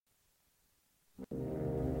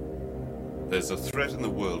There's a threat in the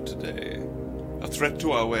world today. A threat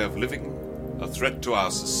to our way of living, a threat to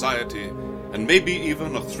our society, and maybe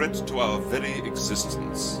even a threat to our very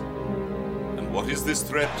existence. And what is this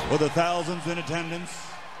threat? For the thousands in attendance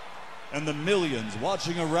and the millions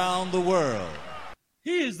watching around the world.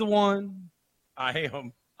 He is the one. I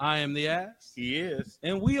am. I am the ass. He is.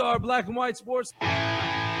 And we are Black and White Sports. What?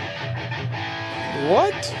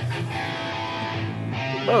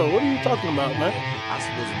 Bro, what are you talking about, man? I'm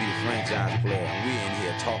supposed to be the franchise player, and we in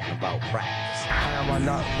here talking about practice. How am I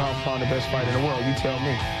not pound the best fighter in the world? You tell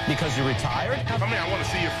me. Because you're retired? I mean, I want to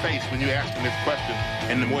see your face when you're asking this question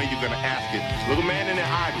and the way you're going to ask it. Look a man in the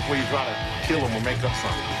eye before you try to kill him or make up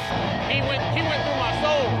something. He went through my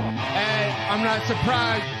soul. And I'm not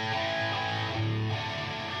surprised.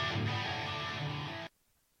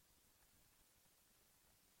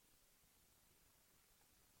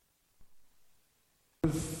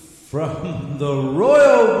 From the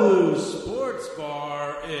Royal Blue Sports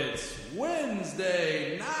Bar, it's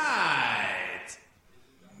Wednesday night.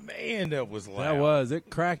 Man, that was loud. That was. It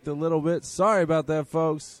cracked a little bit. Sorry about that,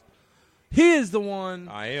 folks. He is the one.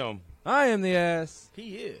 I am. I am the ass.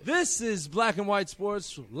 He is. This is Black and White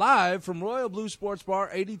Sports live from Royal Blue Sports Bar,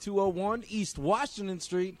 8201 East Washington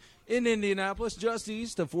Street in Indianapolis, just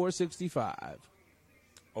east of 465.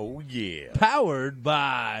 Oh, yeah. Powered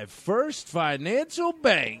by First Financial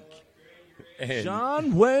Bank. And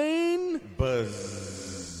John Wayne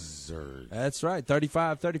Buzzard. That's right,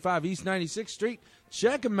 3535 East 96th Street.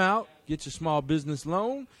 Check him out. Get your small business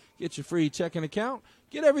loan. Get your free checking account.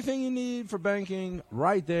 Get everything you need for banking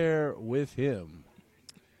right there with him.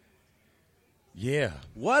 Yeah.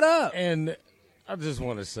 What up? And I just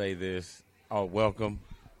want to say this. Oh, welcome.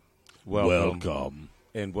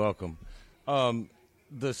 And welcome.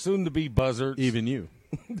 The soon-to-be buzzards. Even you.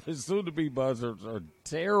 The soon-to-be buzzards are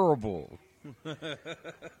terrible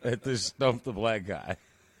at this Stump the Black Guy.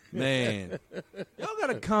 Man,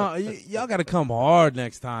 y'all gotta come hard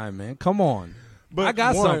next time, man. Come on. But I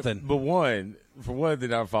got something. But for one, did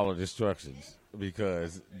not follow the instructions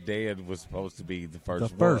because Dan was supposed to be the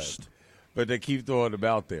first. But they keep throwing him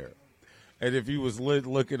out there. And if you was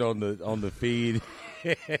looking on the feed,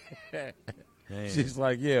 she's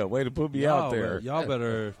like, "Yeah, way to put me out there." Y'all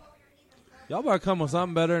better come with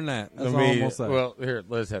something better than that. That's all I'm gonna say. Well, here,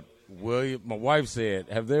 let's have William. My wife said,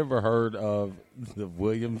 "Have they ever heard of the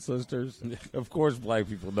Williams sisters?" Of course, black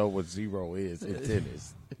people know what zero is in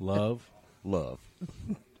tennis. Love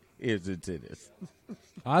is in tennis.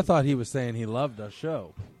 I thought he was saying he loved our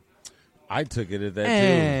show. I took it at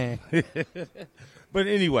that too. But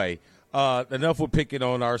anyway, enough with picking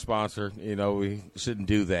on our sponsor. You know, we shouldn't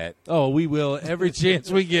do that. Oh, we will every chance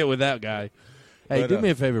we get with that guy. Hey, do me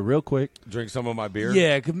a favor real quick. Drink some of my beer?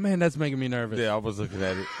 Yeah, man, that's making me nervous. Yeah, I was looking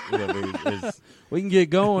at it. You know, we can get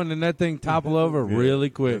going and that thing topple over really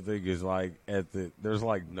quick. The thing is like there's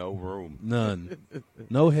like no room. None.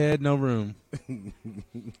 No head, no room.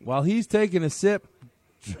 While he's taking a sip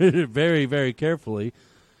very, very carefully,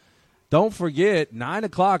 don't forget, 9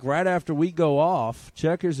 o'clock right after we go off,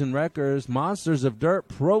 Checkers and Wreckers, Monsters of Dirt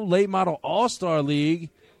Pro Late Model All-Star League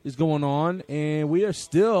is going on, and we are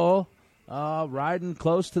still riding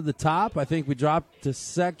close to the top. I think we dropped to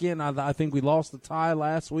second. I think we lost the tie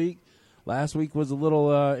last week. Last week was a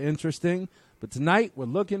little interesting. But tonight we're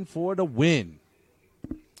looking for the win.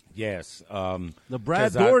 Yes. The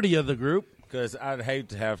Brad Doherty of the group. Because I'd hate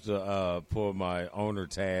to have to pull my owner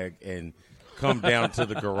tag and come down to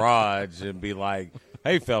the garage and be like,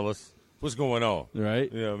 "Hey, fellas, what's going on?" Right.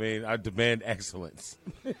 You know what I mean? I demand excellence.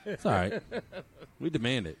 It's all right. We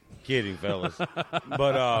demand it. Kidding, fellas.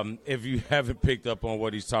 But if you haven't picked up on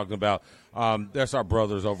what he's talking about, that's our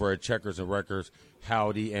brothers over at Checkers and Wreckers,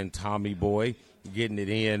 Howdy and Tommy Boy, getting it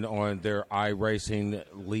in on their iRacing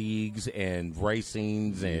leagues and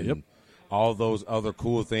racings and all those other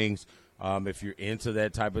cool things. If you're into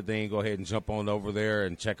that type of thing, go ahead and jump on over there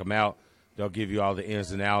and check them out. They'll give you all the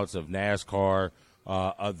ins and outs of NASCAR,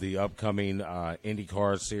 of the upcoming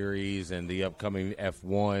IndyCar series and the upcoming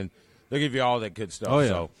F1. They'll give you all that good stuff. Oh, yeah.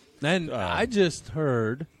 So, and I just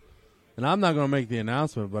heard, and I'm not going to make the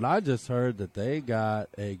announcement, but I just heard that they got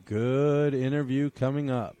a good interview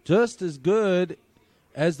coming up. Just as good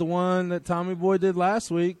as the one that Tommy Boy did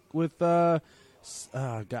last week with God,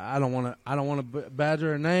 I don't want to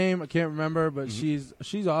badger her name. I can't remember, but she's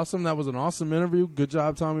awesome. That was an awesome interview. Good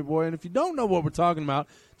job, Tommy Boy. And if you don't know what we're talking about,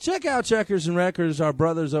 check out Checkers and Wreckers, our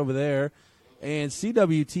brothers over there, and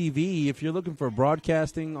CWTV. If you're looking for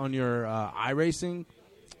broadcasting on your iRacing,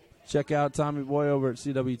 check out Tommy Boy over at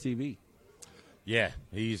CWTV. Yeah,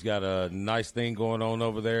 he's got a nice thing going on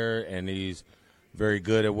over there, and he's very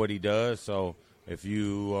good at what he does. So if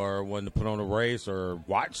you are wanting to put on a race or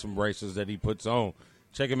watch some races that he puts on,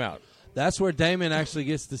 check him out. That's where Damon actually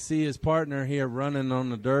gets to see his partner here running on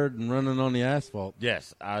the dirt and running on the asphalt.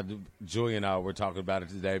 Yes, Julie and I were talking about it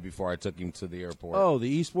today before I took him to the airport. Oh,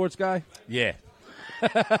 the esports guy? Yeah.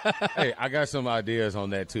 Hey, I got some ideas on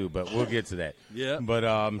that too, but we'll get to that. Yeah. But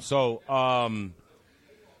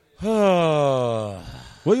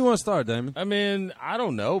Where you want to start, Damon? I mean, I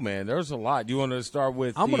don't know, man. There's a lot. You want to start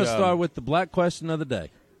with? I'm going to start with the black question of the day.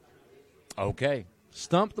 Okay.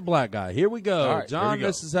 Stump the black guy. Here we go. All right, John, here we go.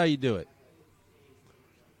 This is how you do it.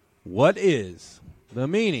 What is the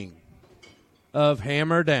meaning of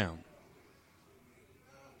hammer down?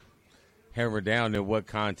 Hammer down in what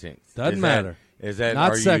context? Doesn't matter. Is that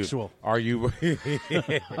not are sexual? Are you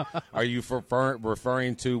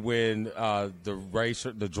referring to when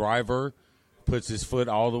the driver puts his foot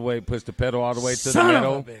all the way, puts the pedal all the way to Son the of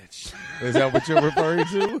metal? a bitch. Is that what you're referring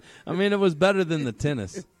to? I mean, it was better than the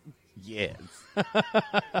tennis. Yes.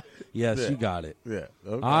 Yes, Yeah. you got it. Yeah.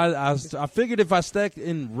 Okay. I figured if I stuck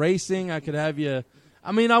in racing, I could have you.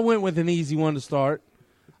 I mean, I went with an easy one to start.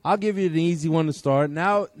 I'll give you an easy one to start.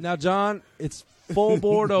 Now, John, it's full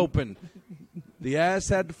board open. The ass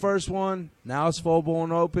had the first one. Now it's full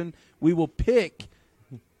board open. We will pick.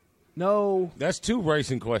 No, That's 2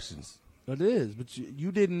 racing questions. it is. But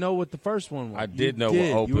you didn't know what the first one was. I did You know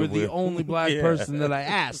what open You were the wheel- only black Yeah. person that I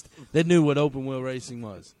asked that knew what open wheel racing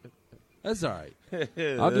was. That's all right.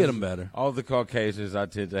 I'll get them better. All the Caucasians I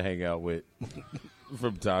tend to hang out with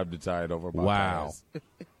from time to time over my Wow. past.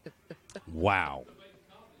 Wow.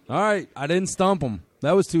 All right. I didn't stump them.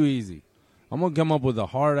 That was too easy. I'm going to come up with a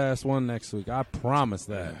hard-ass one next week. I promise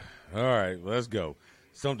that. All right, let's go.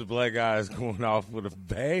 Some of the black guys going off with a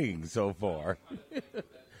bang so far.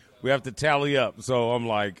 We have to tally up, so I'm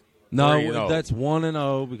like, No, 3-0. that's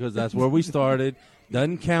 1-0 because that's where we started.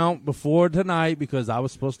 Doesn't count before tonight because I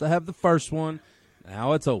was supposed to have the first one.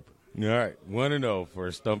 Now it's open. All right, 1-0 for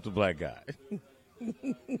a Stump the Black Guy.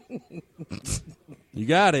 You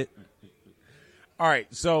got it. All right,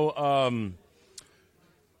 so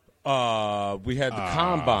we had the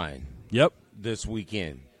Combine Yep. this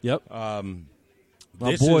weekend. Yep. Um,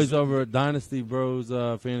 My this boys is- over at Dynasty Bros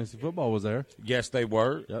Fantasy Football was there. Yes, they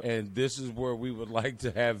were, Yep. and this is where we would like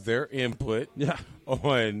to have their input Yeah.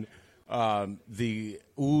 on the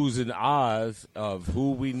oohs and ahs of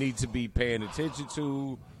who we need to be paying attention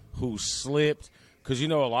to, who slipped. Because, you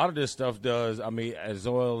know, a lot of this stuff does, I mean, as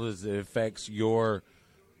well as it affects your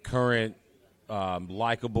current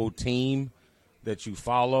likable team that you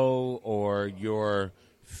follow or your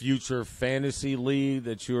future fantasy league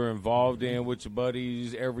that you're involved in with your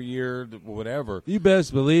buddies every year, whatever. You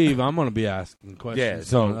best believe I'm going to be asking questions. Yeah,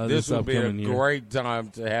 so on, this will be a upcoming year. great time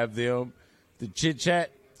to have them to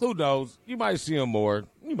chit-chat. Who knows? You might see them more.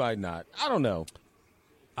 You might not. I don't know.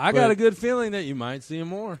 I got a good feeling that you might see him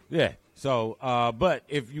more. Yeah. So, but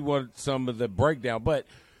if you want some of the breakdown, but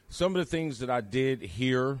some of the things that I did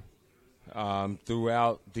hear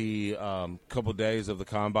throughout the couple days of the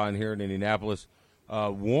Combine here in Indianapolis,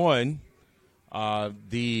 one,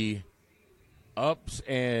 the ups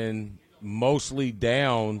and mostly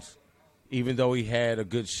downs, even though he had a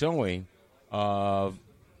good showing, of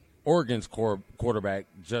Oregon's quarterback,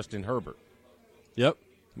 Justin Herbert. Yep.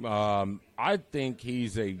 I think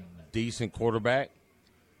he's a decent quarterback,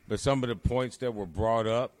 but some of the points that were brought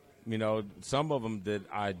up, you know, some of them that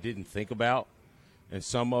I didn't think about, and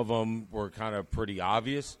some of them were kind of pretty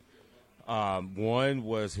obvious. One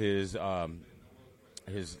was the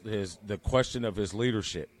question of his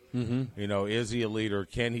leadership. Mm-hmm. You know, is he a leader?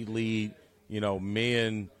 Can he lead, you know,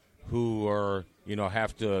 men who are, you know,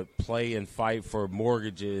 have to play and fight for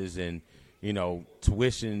mortgages and, you know,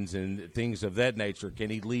 tuitions and things of that nature? Can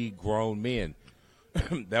he lead grown men?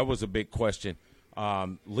 That was a big question.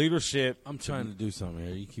 Leadership. I'm trying to do something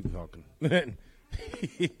here. You keep talking.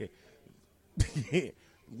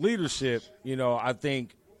 Leadership, you know, I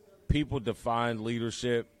think people define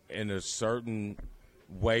leadership in a certain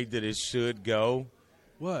way that it should go.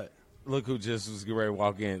 What? Look who just was getting ready to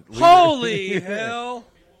walk in. Holy hell.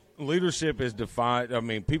 Leadership is defined. I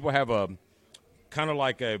mean, people have a kind of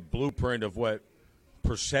like a blueprint of what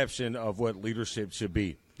perception of what leadership should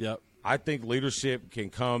be. Yep. I think leadership can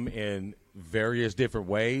come in various different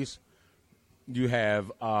ways. You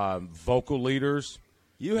have vocal leaders.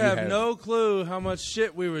 You have no clue how much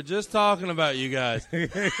shit we were just talking about, you guys.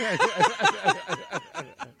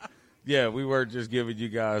 Yeah, we were just giving you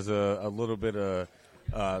guys a little bit of.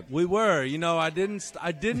 We were. You know, I didn't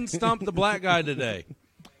stump the black guy today.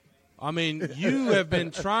 I mean, you have been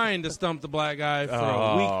trying to stump the black guy for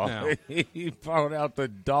a week now. He found out the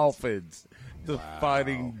Dolphins. The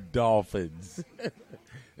Fighting Dolphins.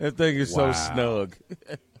 That thing is so snug.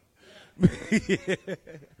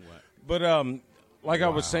 But like I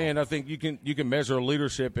was saying, I think you can measure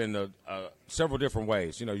leadership in several different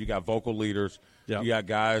ways. You know, you got vocal leaders. Yep. You got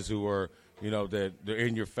guys who are, you know, that they're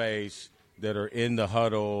in your face, that are in the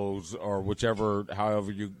huddles or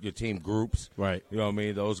however your team groups. Right. You know what I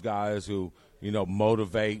mean? Those guys who, you know,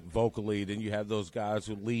 motivate vocally. Then you have those guys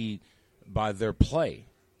who lead by their play.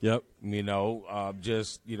 Yep. You know,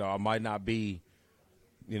 I might not be,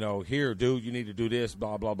 you know, here, dude, you need to do this,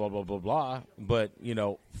 blah, blah, blah, blah, blah, blah. But, you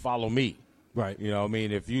know, follow me. Right. You know what I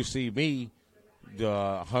mean? If you see me,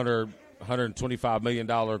 the $125 million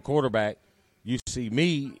quarterback, you see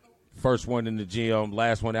me, first one in the gym,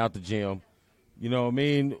 last one out the gym, you know what I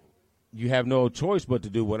mean? You have no choice but to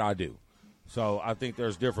do what I do. So I think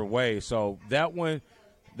there's different ways. So that one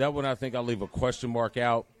I think I'll leave a question mark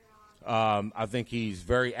out. I think he's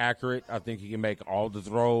very accurate. I think he can make all the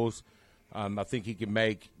throws. I think he can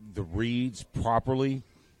make the reads properly.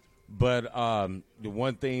 But the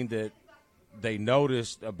one thing that they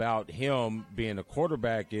noticed about him being a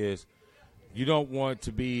quarterback is you don't want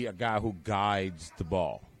to be a guy who guides the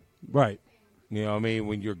ball. Right. You know what I mean?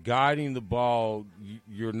 When you're guiding the ball,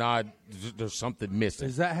 you're not – there's something missing.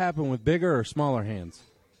 Does that happen with bigger or smaller hands?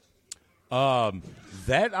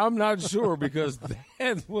 That I'm not sure because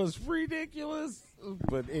that was ridiculous.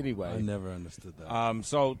 But anyway. I never understood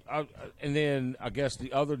that. And then I guess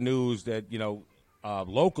the other news that, you know,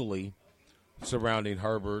 locally surrounding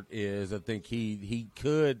Herbert is I think he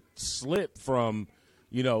could slip from,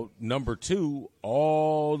 you know, number 2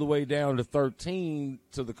 all the way down to 13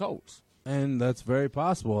 to the Colts. And that's very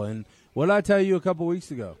possible. And what did I tell you a couple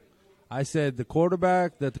weeks ago? I said the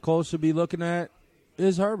quarterback that the Colts should be looking at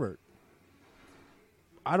is Herbert.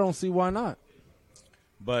 I don't see why not.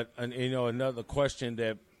 But, you know, another question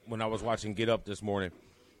that when I was watching Get Up this morning,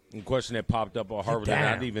 a question that popped up on Herbert that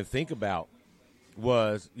I didn't even think about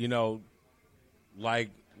was, you know,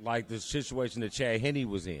 like the situation that Chad Henne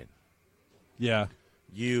was in. Yeah.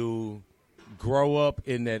 You grow up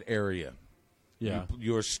in that area. Yeah.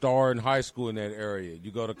 You're a star in high school in that area. You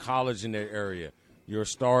go to college in that area. You're a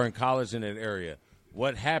star in college in that area.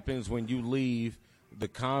 What happens when you leave the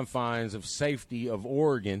confines of safety of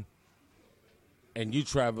Oregon and you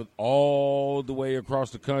travel all the way across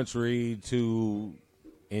the country to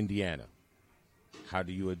Indiana? How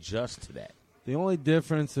do you adjust to that? The only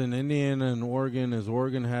difference in Indiana and Oregon is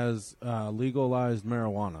Oregon has legalized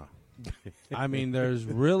marijuana. I mean, there's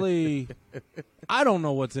really – I don't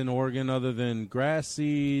know what's in Oregon other than grass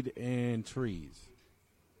seed and trees.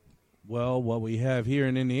 Well, what we have here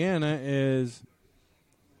in Indiana is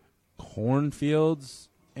cornfields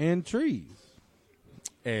and trees.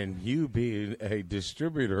 And you being a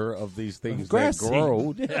distributor of these things grass that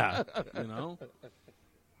grow. Yeah, you know.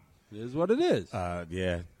 It is what it is.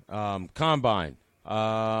 Yeah. Combine.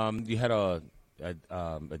 You had a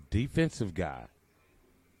defensive guy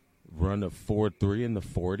run a 4.3 in the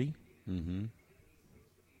 40. Mm-hmm.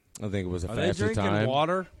 I think it was a faster time. Are they drinking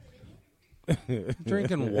water?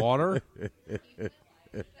 Drinking water?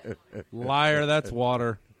 Liar, that's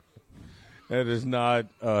water. That is not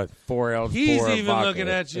a 4-ounce. He's pour even vodka. looking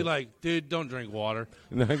at you like, dude, don't drink water.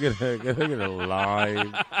 No, I get a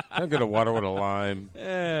lime. I get a water with a lime.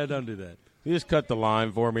 Don't do that. You just cut the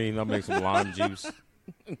lime for me, and I'll make some lime juice.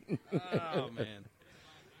 Oh, man.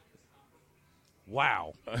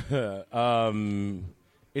 Wow.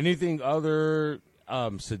 Anything other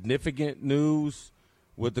significant news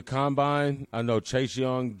with the Combine? I know Chase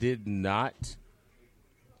Young did not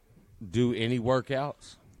do any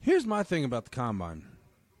workouts. Here's my thing about the Combine.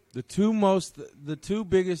 The two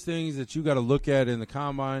biggest things that you got to look at in the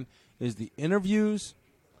Combine is the interviews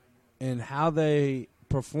and how they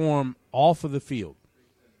perform off of the field.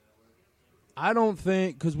 I don't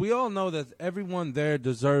think, because we all know that everyone there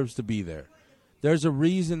deserves to be there. There's a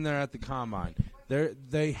reason they're at the Combine.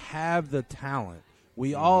 They have the talent.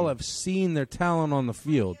 We all have seen their talent on the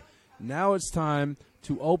field. Now it's time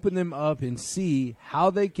to open them up and see how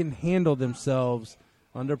they can handle themselves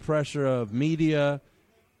under pressure of media,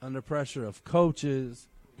 under pressure of coaches,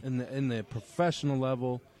 in the professional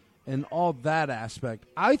level, and all that aspect.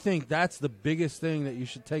 I think that's the biggest thing that you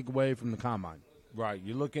should take away from the Combine. Right.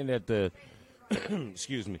 You're looking at the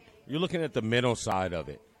excuse me. You're looking at the mental side of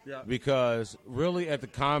it. Yeah. Because really at the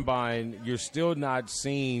Combine, you're still not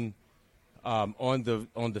seeing on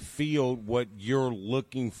the field what you're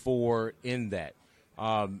looking for in that.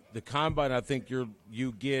 The Combine, I think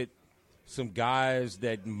you get some guys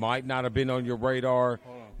that might not have been on your radar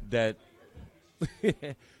that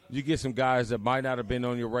you get some guys that might not have been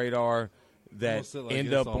on your radar that Don't sit like end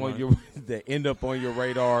this up all on night. your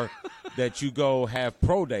radar that you go have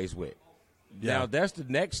pro days with. Yeah. Now that's the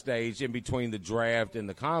next stage in between the draft and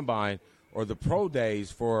the combine, or the pro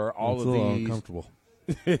days for all It's of a little these uncomfortable.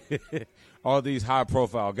 all these high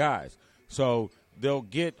profile guys. So they'll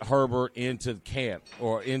get Herbert into camp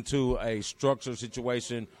or into a structured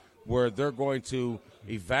situation where they're going to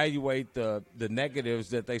evaluate the negatives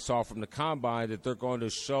that they saw from the combine, that they're going to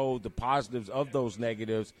show the positives of those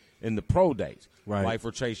negatives in the pro days. Right. Like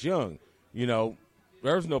for Chase Young,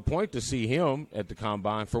 there's no point to see him at the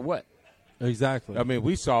combine for what? Exactly. I mean,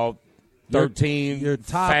 we saw 13 you're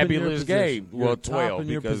top in your fabulous position. games. You're Well, top 12 in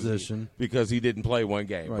your position. because he didn't play one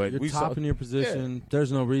game. Right. But You're we top saw, in your position.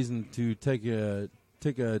 There's no reason to take a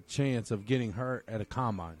chance of getting hurt at a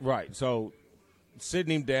combine. Right. So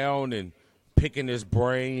sitting him down and picking his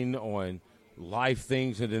brain on life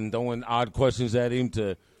things and then throwing odd questions at him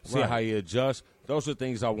to see Right. how he adjusts, those are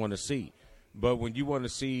things I want to see. But when you want to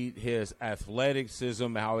see his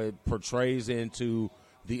athleticism, how it portrays into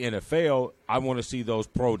the NFL, I want to see those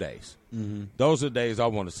pro days. Mm-hmm. Those are the days I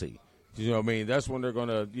want to see. You know what I mean? That's when they're going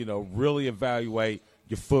to, really evaluate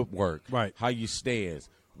your footwork, right? How you stand,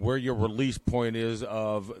 where your release point is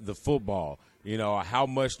of the football. How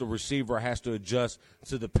much the receiver has to adjust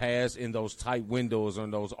to the pass in those tight windows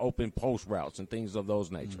and those open post routes and things of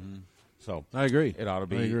those nature. Mm-hmm. So I agree. It ought to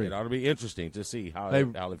be. It ought to be interesting to see how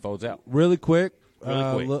it folds out. Really quick,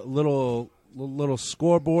 Really quick. little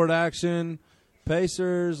scoreboard action.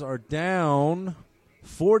 Pacers are down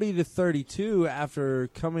 40-32 after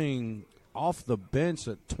coming off the bench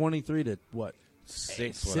at 23 to what?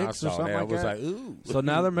 6 when I when I saw saw something that. like I was that. like, ooh. So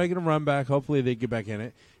now they're making a run back. Hopefully they get back in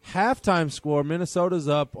it. Halftime score: Minnesota's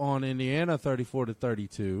up on Indiana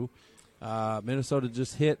 34-32. Minnesota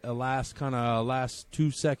just hit a last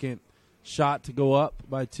 2-second shot to go up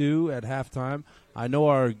by 2 at halftime. I know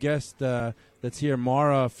our guest that's here,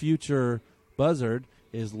 Mara Future Buzzard,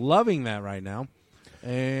 is loving that right now.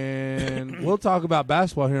 And we'll talk about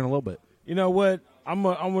basketball here in a little bit. You know what? We're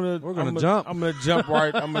gonna jump. I'm gonna jump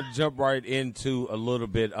right. I'm gonna jump right into a little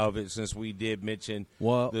bit of it since we did mention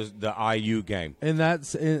the IU game. In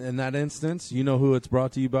that instance, you know who it's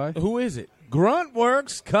brought to you by? Who is it?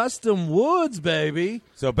 Gruntworks Custom Woods, baby.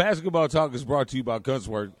 So basketball talk is brought to you by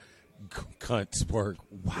Kunstwerk.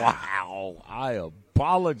 Wow, I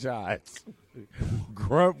apologize.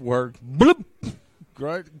 Gruntwork. Bloop.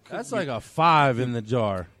 That's like a 5 in the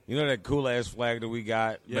jar. You know that cool ass flag that we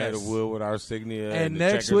got made of wood with our signia and the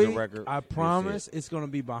next checkers week, and record? I promise it's going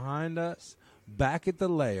to be behind us, back at the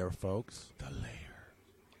layer, folks. The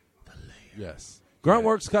layer. Yes.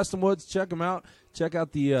 Gruntworks Custom Woods. Check them out. Check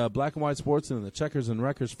out the black and white sports and the checkers and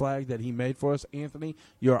records flag that he made for us. Anthony,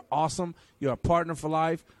 you're awesome. You're a partner for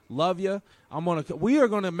life. Love you. We are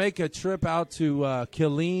going to make a trip out to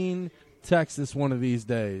Killeen, Texas one of these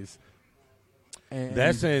days. And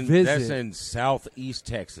that's in southeast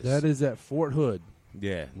Texas. That is at Fort Hood.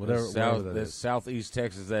 Yeah, whatever that that's is. southeast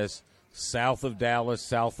Texas. That's south of Dallas,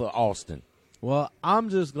 south of Austin. Well, I'm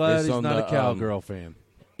just glad It's he's on not the, a cowgirl fan.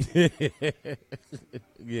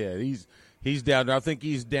 Yeah, he's down there. I think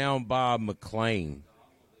he's down by McLean.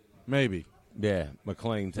 Maybe. Yeah,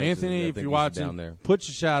 McLean, Texas. Anthony, I if think you're he's watching, down there. put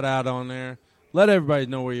your shout out on there. Let everybody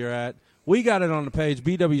know where you're at. We got it on the page,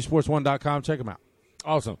 bwsports1.com. Check them out.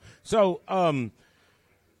 Awesome. So,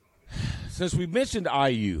 since we mentioned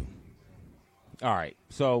IU, all right.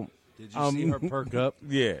 So, did you see her perk up?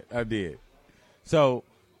 Yeah, I did. So,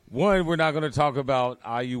 one, we're not going to talk about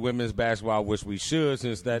IU women's basketball, which we should,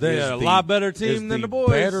 since that They're is a lot better team than the boys.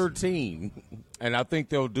 Better team, and I think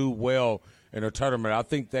they'll do well in a tournament. I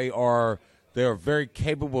think they are very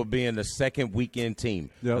capable of being the second weekend team.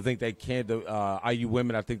 Yep. I think they can. The IU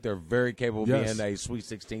women, I think they're very capable of being a Sweet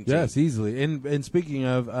 16 team. Yes, easily. And speaking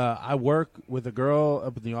of, I work with a girl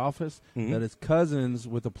up in the office that is cousins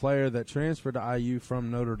with a player that transferred to IU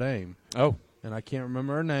from Notre Dame. Oh. And I can't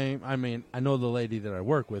remember her name. I mean, I know the lady that I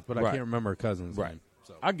work with, but I Right. can't remember her cousin's Right. name.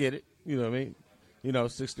 So. I get it. You know what I mean?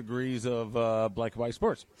 6 degrees of black and white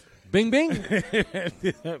sports. Bing, bing.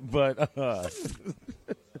 But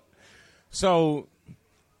so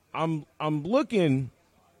I'm looking.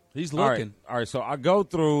 He's looking. All right. So I go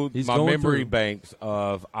through my memory banks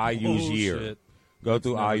of IU's year. Shit. Go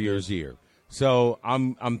through IU's year. So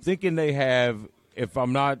I'm thinking they have. If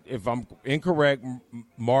I'm incorrect,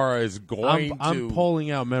 Mara is going I'm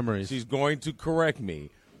pulling out memories. She's going to correct me,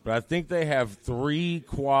 but I think they have 3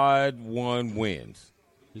 quad 1 wins.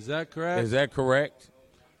 Is that correct? Is that correct?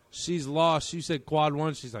 She's lost. She said quad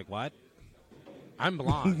 1. She's like, what? I'm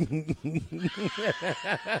blonde.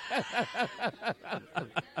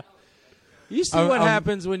 You see what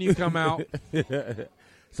happens when you come out.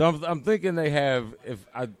 So I'm thinking they have.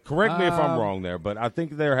 Correct me if I'm wrong there, but I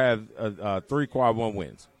think they have 3 quad one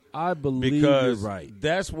wins. I believe because you're right.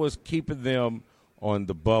 That's what's keeping them on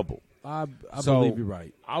the bubble. I believe you're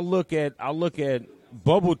right. I look at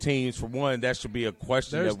bubble teams for one. That should be a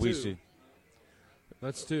question that we should.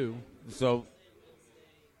 That's 2. So.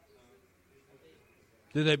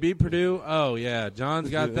 Did they beat Purdue? Oh, yeah. John's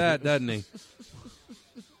got that, doesn't he?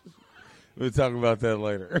 We'll talk about that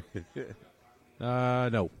later.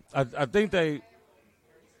 No. I think they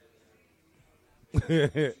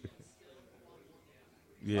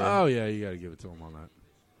yeah. Oh, yeah, you got to give it to them on that.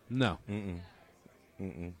 No.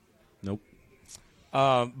 Nope.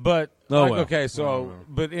 But okay, so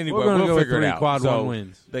but anyway, we'll figure it out. Quad so one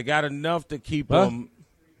wins. They got enough to keep them.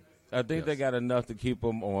 I think they got enough to keep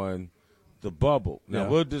them on the bubble. Now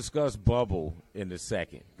we'll discuss bubble in a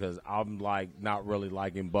second because I'm not really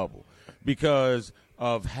liking bubble because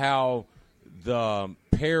of how the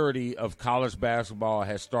parity of college basketball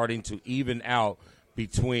has starting to even out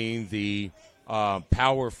between the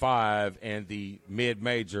Power 5 and the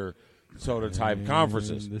mid-major sort of type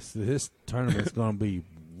conferences. This tournament's going to be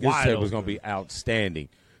This wild. tape was going to be outstanding.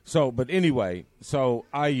 So, but anyway, so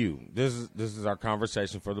IU. This is our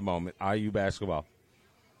conversation for the moment. IU basketball.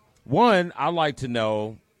 One, I'd like to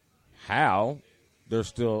know how they're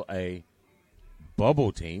still a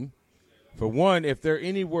bubble team. For one, if they're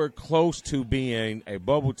anywhere close to being a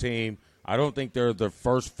bubble team, I don't think they're the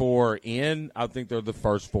first 4 in. I think they're the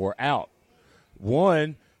first 4 out.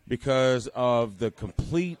 One, because of the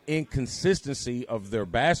complete inconsistency of their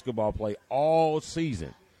basketball play all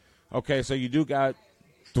season. Okay, so you do got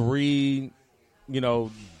 3,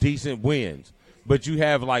 decent wins, but you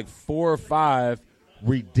have 4 or 5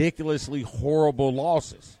 ridiculously horrible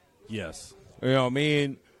losses. Yes. You know what I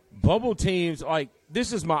mean? Bubble teams,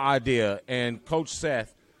 this is my idea, and Coach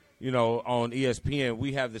Seth, on ESPN,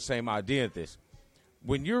 we have the same idea at this.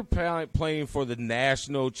 When you're playing for the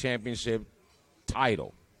national championship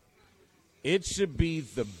title, it should be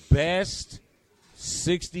the best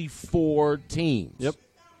 64 teams. Yep.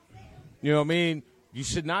 You know what I mean? You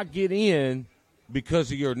should not get in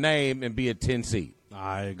because of your name and be a 10 seed.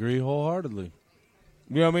 I agree wholeheartedly.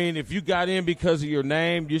 You know what I mean? If you got in because of your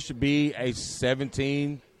name, you should be a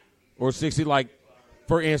 17 or 60.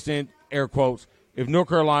 For instance, air quotes, if North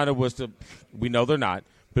Carolina was to, we know they're not,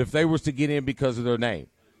 but if they was to get in because of their name,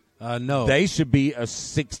 no. they should be a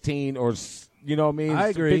 16 or, you know what I mean? I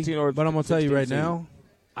agree, 15 or but I'm going to tell you right seed. now,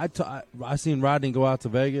 I seen Rodney go out to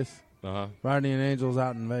Vegas. Uh-huh. Rodney and Angel's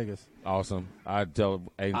out in Vegas. Awesome. I'd tell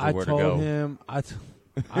Angel I where to go.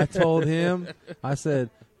 I told him, I said,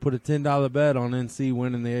 put a $10 bet on NC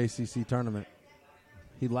winning the ACC tournament.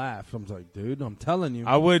 He laughed. I was like, dude, I'm telling you.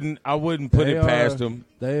 I wouldn't put it past him.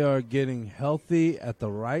 They are getting healthy at the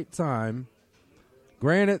right time.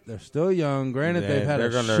 Granted, they're still young. Granted, they've had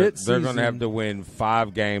shit season. They're going to have to win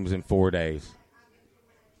 5 games in 4 days.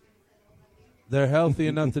 They're healthy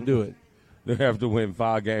enough to do it. They have to win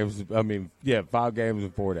 5 games. 5 games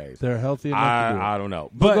in 4 days. They're healthy enough to do it. I don't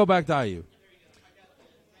know. We'll go back to IU.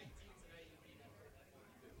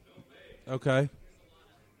 Okay.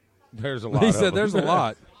 There's a lot. He said there's a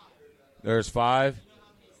lot. There's 5.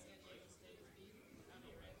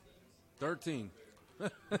 13.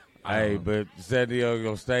 Hey, but San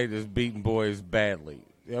Diego State is beating boys badly.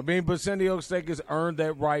 But San Diego State has earned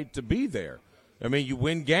that right to be there. You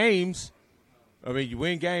win games.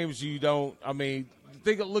 You don't.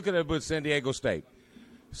 Look at it with San Diego State.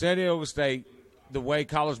 San Diego State, the way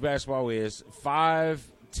college basketball is,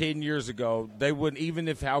 5-10 years ago, they wouldn't, even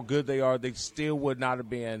if how good they are, they still would not have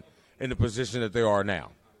been in the position that they are now.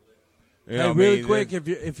 Really quick,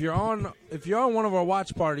 if you're on one of our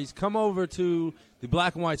watch parties, come over to the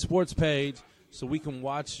Black and White Sports page so we can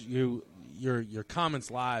watch your comments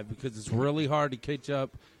live because it's really hard to catch up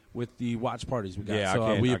with the watch parties we got.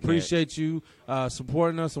 Yeah, we appreciate you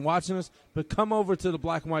supporting us and watching us, but come over to the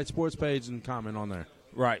Black and White Sports page and comment on there.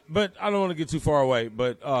 Right, but I don't want to get too far away,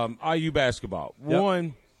 but IU basketball. Yep.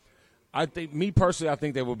 One, I think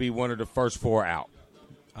they will be one of the first 4 out.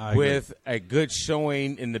 I with agree. a good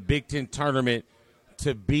showing in the Big Ten tournament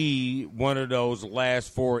to be one of those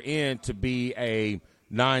last 4 in to be a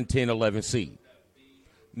 9, 10, 11 seed.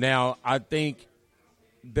 Now, I think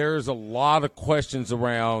there's a lot of questions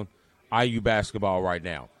around IU basketball right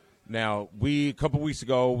now. Now, a couple weeks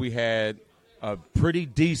ago, we had a pretty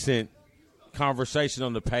decent conversation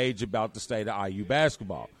on the page about the state of IU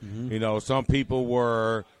basketball. Mm-hmm. Some people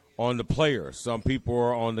were on the players. Some people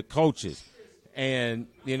were on the coaches. And,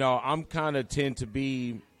 I'm kind of tend to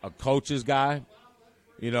be a coach's guy.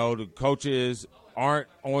 The coaches aren't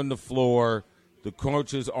on the floor the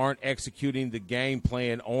coaches aren't executing the game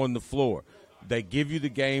plan on the floor. They give you the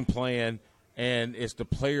game plan, and it's the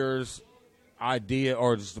player's idea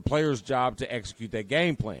or it's the player's job to execute that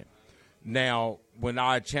game plan. Now, when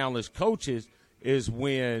I challenge coaches is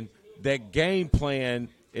when that game plan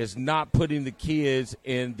is not putting the kids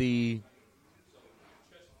in the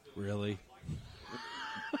 – Really?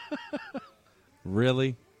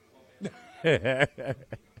 Really?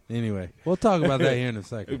 Anyway, we'll talk about that here in a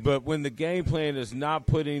second. But when the game plan is not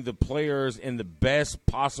putting the players in the best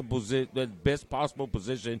possible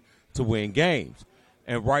position to win games.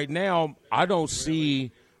 And right now, I don't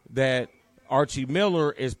see that Archie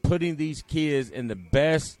Miller is putting these kids in the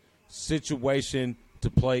best situation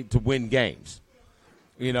to win games.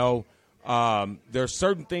 You know, there are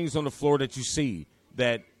certain things on the floor that you see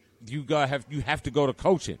that you have to go to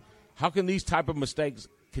coaching. How can these type of mistakes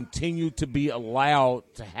continue to be allowed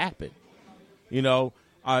to happen? You know,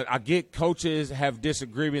 I get coaches have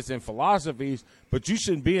disagreements in philosophies, but you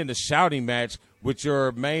shouldn't be in the shouting match with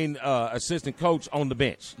your main assistant coach on the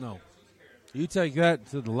bench. No. You take that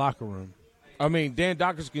to the locker room. I mean, Dan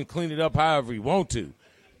Dawkins can clean it up however he want to,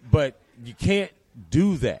 but you can't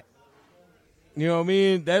do that. You know what I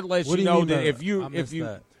mean? That lets you know that if you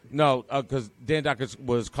no, because Dan Dawkins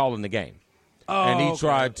was calling the game, and he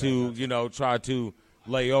tried to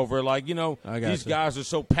lay over like these guys are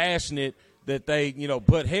so passionate that they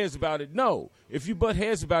butt heads about it. No, if you butt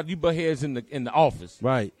heads about it, you butt heads in the office,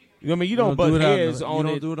 right? You know what I mean? You don't butt heads on it.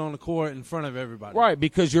 You don't do it on the court in front of everybody, right?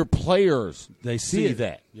 Because your players they see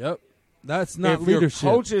that. Yep, that's not if leadership.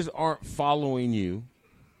 Your coaches aren't following you,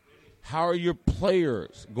 how are your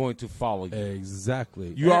players going to follow you?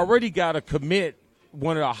 Exactly. You already got a commit,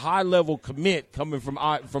 one of a high-level commit coming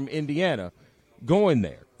from Indiana, going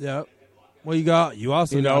there. Yep. Well, you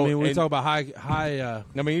also I mean, when we talk about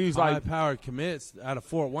he's high-powered commits out of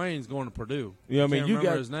Fort Wayne's going to Purdue. You know, you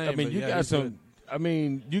got his name. I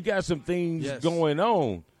mean, you got some things yes. going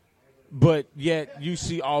on, but yet you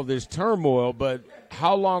see all this turmoil. But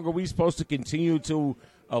how long are we supposed to continue to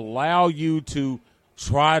allow you to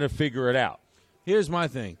try to figure it out? Here's my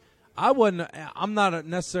thing. I'm not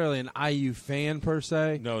necessarily an IU fan per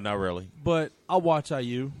se. No, not really. But I'll watch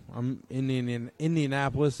IU. I'm in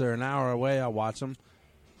Indianapolis. They're an hour away. I watch them.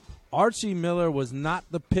 Archie Miller was not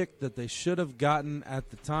the pick that they should have gotten at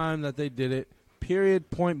the time that they did it. Period.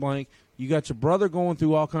 Point blank. You got your brother going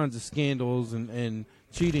through all kinds of scandals and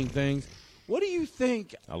cheating things. What do you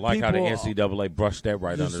think? I like how the NCAA brushed that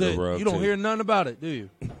right under the rug. You don't hear nothing about it, do you?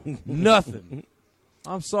 Nothing.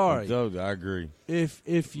 I'm sorry. I agree. If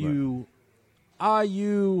IU,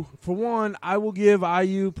 for one, I will give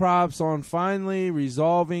IU props on finally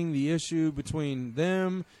resolving the issue between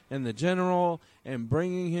them and the general and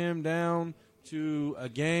bringing him down to a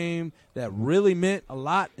game that really meant a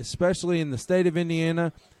lot, especially in the state of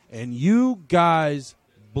Indiana. And you guys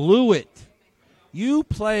blew it. You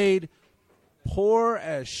played poor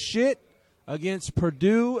as shit against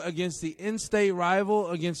Purdue, against the in-state rival,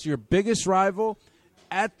 against your biggest rival.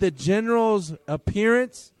 At the General's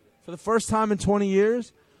appearance for the first time in 20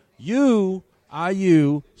 years, IU,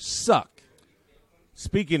 suck.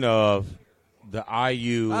 Speaking of the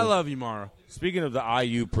IU. I love you, Mara. Speaking of the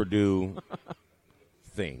IU Purdue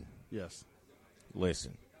thing. Yes.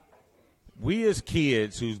 Listen, we as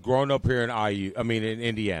kids who's grown up here in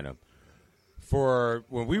Indiana,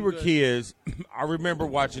 when we were kids, I remember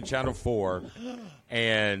watching Channel 4,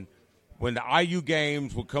 and when the IU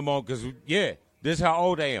games would come on, because, this is how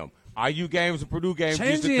old I am. IU games and Purdue games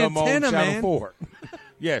used to come on Channel 4.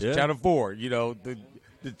 Yes, yeah. Channel 4. You know, the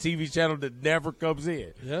TV channel that never comes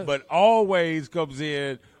in, but always comes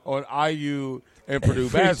in on IU and Purdue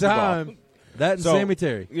basketball. Time. That and Sammy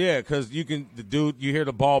Terry. Yeah, because you hear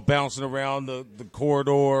the ball bouncing around the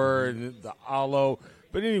corridor and the hollow.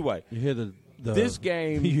 But anyway, you hear this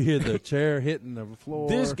game. You hear the chair hitting the floor.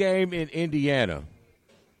 This game in Indiana,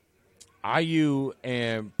 IU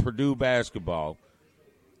and Purdue basketball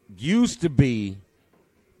used to be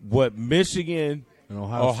what Michigan and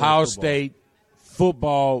Ohio State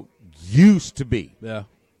football used to be. Yeah.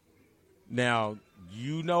 Now,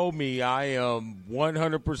 you know me, I am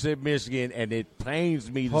 100% Michigan, and it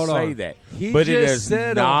pains me to say that. But it is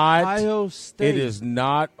not Ohio State. It is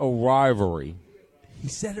not a rivalry. He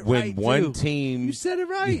said it when one team. You said it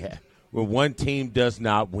right. Yeah, when one team does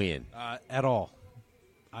not win at all.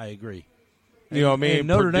 I agree. You know what I mean?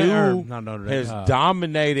 Notre Dame has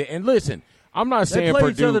dominated. And listen, I'm not saying play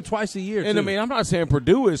Purdue each other twice a year. And too. I mean, I'm not saying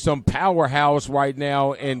Purdue is some powerhouse right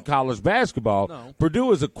now in college basketball. No.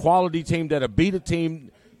 Purdue is a quality team that'll beat a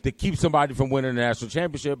team to keep somebody from winning a national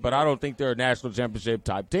championship, but I don't think they're a national championship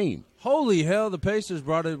type team. Holy hell, the Pacers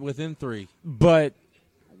brought it within 3. But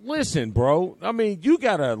listen, bro, I mean, you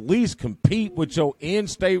got to at least compete with your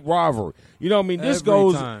in-state rivalry. You know what I mean? This Every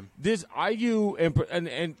goes time. this IU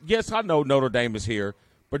and yes, I know Notre Dame is here,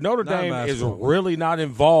 but Notre Not Dame is basketball. really not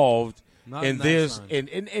involved Not in in that this sign.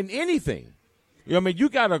 in anything. You know what I mean? You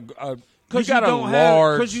got a Because you got a don't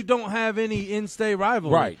large because you don't have any in-state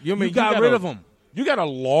rivalry. right. You mean got rid of them. You got a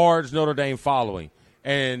large Notre Dame following,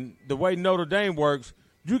 and the way Notre Dame works,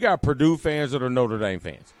 you got Purdue fans that are Notre Dame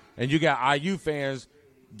fans, and you got IU fans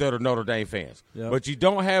that are Notre Dame fans. Yep. But you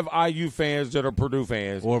don't have IU fans that are Purdue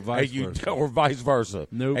fans, Or vice and you versa. or vice versa.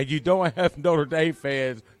 Nope. And you don't have Notre Dame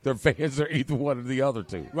fans that are fans of either one of the other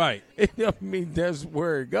two. Right. I mean, that's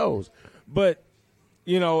where it goes. But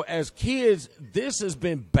you know, as kids, this has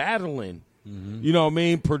been battling. Mm-hmm. You know what I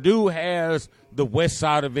mean? Purdue has the west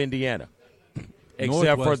side of Indiana. Except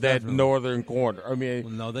for Northwest, that definitely. northern corner. I mean,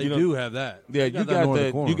 Well, no, they you know, do have that. Yeah, They that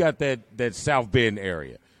northern corner. you got that South Bend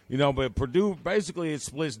area. You know, but Purdue basically it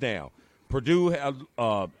splits down. Purdue has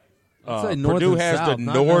I'd say north Purdue and has south, the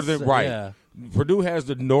not northern necessar- right. yeah. Purdue has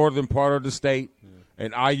the northern part of the state,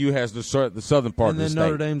 and IU has the southern part And of the then state.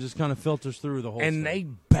 Notre Dame just kind of filters through the whole And state.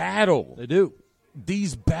 they battle. They do.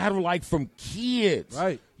 These battle like from kids,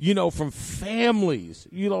 Right. You know, from families.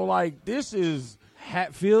 You know, like this is.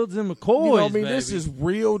 Hatfields and McCoys, You know what I mean? baby. This is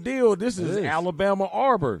real deal. This is is. Alabama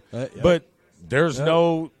Auburn. Yep. But there's Yep.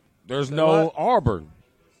 no what? Auburn.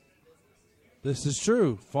 This is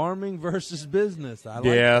true. Farming versus business. I like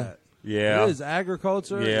Yeah. that. Yeah. It is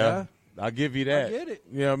agriculture. Yeah. I'll give you that. I get it.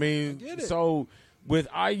 You know what I mean? I get it. So with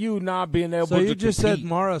IU not being able So to you just compete, said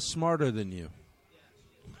Mara's smarter than you.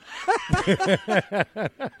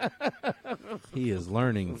 He is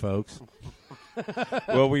learning, folks.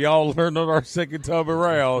 well, we all learned on our second time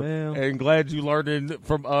around, Well. and glad you learned it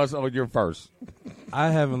from us on your first. I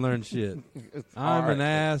haven't learned shit. I'm an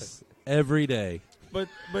ass every day. But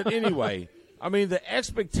anyway, I mean the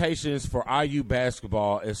expectations for IU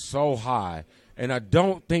basketball is so high, and I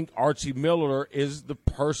don't think Archie Miller is the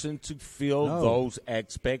person to fill No. those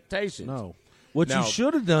expectations. No. What Now- you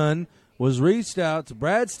should have done was reached out to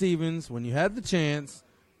Brad Stevens when you had the chance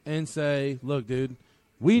and say, look, dude,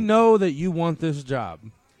 we know that you want this job.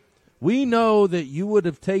 We know that you would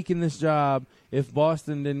have taken this job if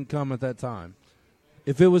Boston didn't come at that time.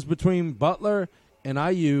 If it was between Butler and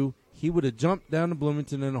IU, he would have jumped down to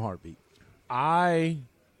Bloomington in a heartbeat. I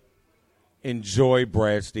enjoy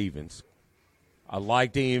Brad Stevens. I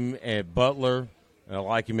liked him at Butler, and I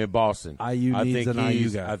like him in Boston. IU I needs think an IU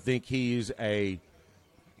he's, guy. I think he's a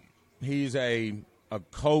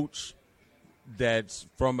coach that's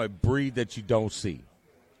from a breed that you don't see.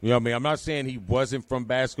 You know what I mean? I'm not saying he wasn't from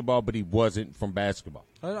basketball, but he wasn't from basketball.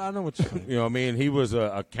 I know what you're saying. You know what I mean? He was an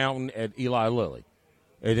accountant at Eli Lilly.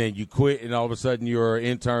 And then you quit, and all of a sudden you're an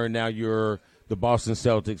intern. Now you're the Boston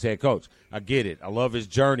Celtics head coach. I get it. I love his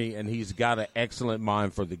journey, and he's got an excellent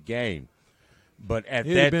mind for the game. But at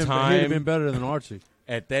He'd that have time, been better than Archie.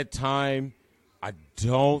 at that time, I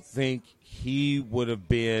don't think he would have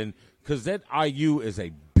been – because that IU is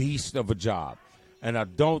a beast of a job. And I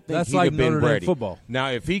don't think That's he'd like have been Notre Dame ready. football. Now,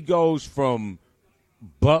 if he goes from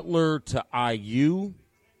Butler to IU,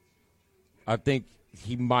 I think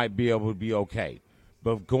he might be able to be okay.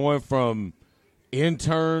 But going from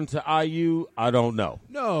intern to IU, I don't know.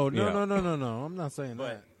 No. Yeah. I'm not saying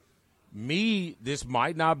that. Me, this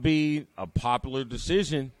might not be a popular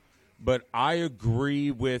decision, but I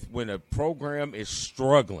agree with when a program is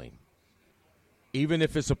struggling, even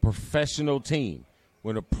if it's a professional team,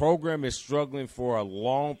 when a program is struggling for a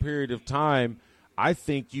long period of time, I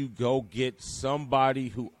think you go get somebody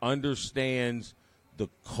who understands the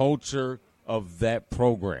culture of that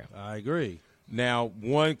program. I agree. Now,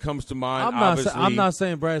 one comes to mind, I'm not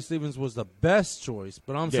saying Brad Stevens was the best choice,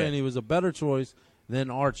 but I'm Yeah. saying he was a better choice than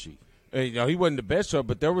Archie. You know, he wasn't the best choice,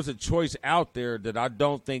 but there was a choice out there that I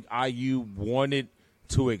don't think IU wanted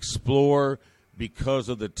to explore because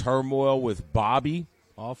of the turmoil with Bobby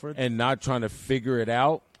Alfred? and not trying to figure it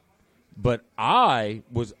out. But I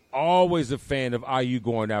was always a fan of IU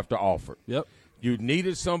going after Alfred. Yep. You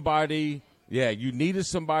needed somebody,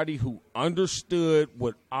 who understood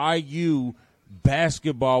what IU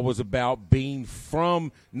basketball was about, being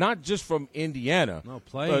from not just from Indiana, No,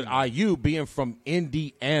 playing. but IU being from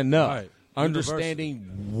Indiana, Right. understanding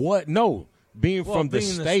being Well, from the being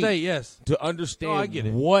in the state, state, yes. to No, I understand get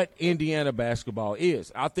it. what Indiana basketball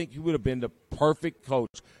is. I think he would have been the perfect coach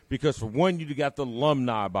because, for one, you got the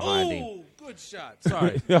alumni behind him. Oh, good shot.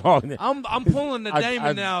 Sorry. Oh, I'm pulling the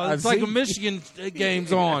Damon now. It's like a Michigan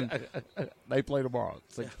game's on. They play tomorrow,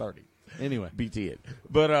 6:30. Anyway. BT it.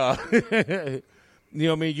 But, you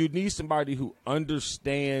know what I mean? You need somebody who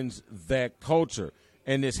understands that culture.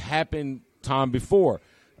 And this happened time before.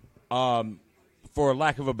 For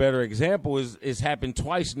lack of a better example, it's happened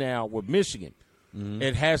twice now with Michigan. Mm-hmm.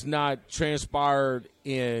 It has not transpired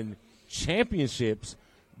in championships,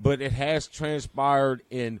 but it has transpired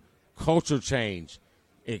in culture change,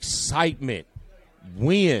 excitement,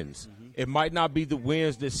 wins. Mm-hmm. It might not be the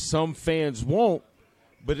wins that some fans want,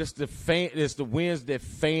 but it's the wins that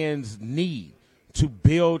fans need to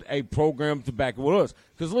build a program to back it with us.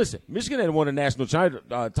 Because, listen, Michigan hadn't won a national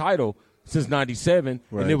title since 97,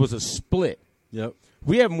 right. And it was a split. Yep.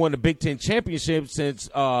 We haven't won a Big Ten championship since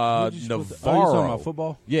Navarro. Are you talking about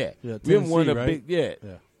football? Yeah. Yeah, we haven't won a right? big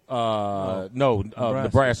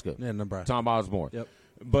Nebraska. Yeah, Nebraska. Tom Osborne. Yep.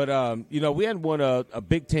 But, we hadn't won a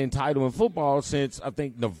Big Ten title in football since I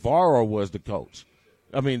think Navarro was the coach.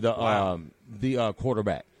 I mean, the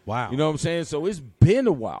quarterback. Wow. You know what I'm saying? So it's been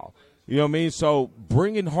a while. You know what I mean? So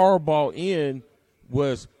bringing Harbaugh in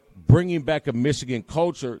was bringing back a Michigan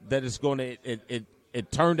culture that is going to it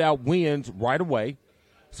turned out wins right away.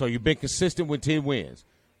 So you've been consistent with 10 wins.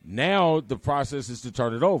 Now the process is to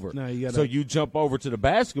turn it over. So you jump over to the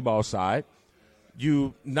basketball side.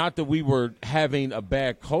 Not that we were having a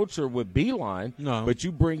bad culture with Beeline, but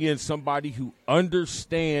you bring in somebody who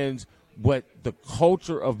understands what the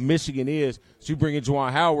culture of Michigan is. So you bring in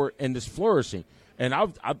Juwan Howard and it's flourishing. And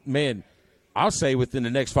I'll say within the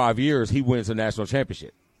next 5 years he wins a national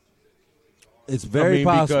championship. It's very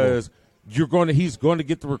possible because he's going to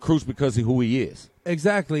get the recruits because of who he is.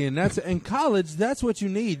 Exactly, and that's in college. That's what you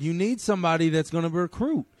need. You need somebody that's going to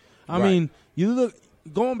recruit. I mean, you look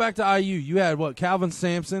going back to IU. You had Calvin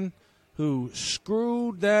Sampson, who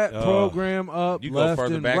screwed that program up. You left go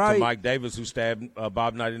further and back right. to Mike Davis, who stabbed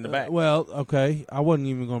Bob Knight in the back. Well, okay, I wasn't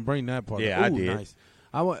even going to bring that part. Yeah, Ooh, I did. Nice.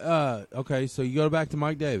 Okay, so you go back to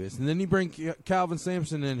Mike Davis, and then you bring Calvin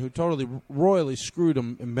Sampson in, who totally royally screwed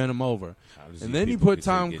him and bent him over, and then you put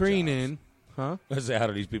Tom Crean in. Huh? Let's say, how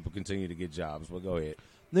do these people continue to get jobs? Well, go ahead.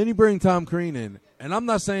 Then you bring Tom Crean in, and I'm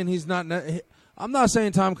not saying he's not. I'm not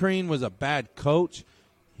saying Tom Crean was a bad coach.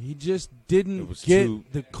 He just didn't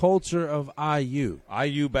get the culture of IU.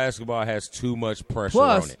 IU basketball has too much pressure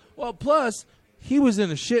on it. Plus, he was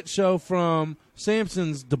in a shit show from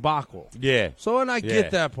Sampson's debacle. Yeah. So, and I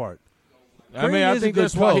get that part. I think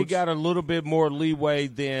that's why he got a little bit more leeway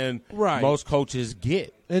than most coaches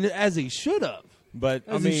get, and as he should have. But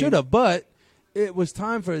he should have. But it was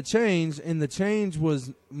time for a change, and the change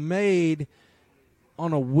was made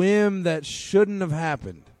on a whim that shouldn't have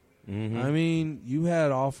happened. Mm-hmm. I mean, you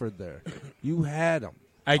had Alford there. You had him.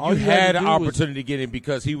 You had an opportunity to get him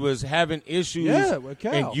because he was having issues in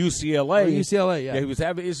UCLA. UCLA, yeah. He was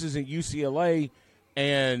having issues in UCLA,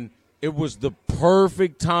 and it was the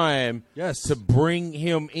perfect time to bring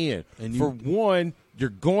him in. And for one, you're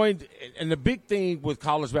going to – and the big thing with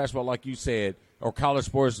college basketball, like you said, or college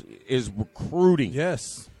sports, is recruiting.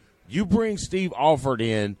 Yes. You bring Steve Alford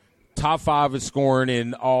in, top 5 in scoring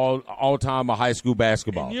in all time of high school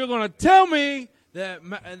basketball. And you're going to tell me that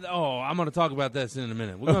I'm going to talk about this in a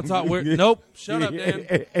minute. We're going to talk. Nope. Shut up,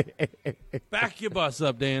 Dan. Back your bus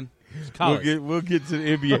up, Dan. We'll get to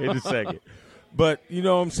the NBA in a second. But you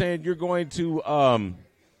know what I'm saying? You're going to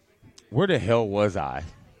where the hell was I?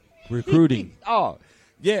 Recruiting.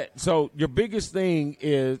 Yeah. So your biggest thing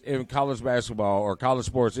is in college basketball or college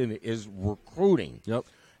sports is recruiting. Yep.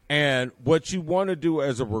 And what you want to do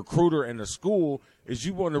as a recruiter in a school is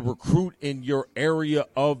you want to recruit in your area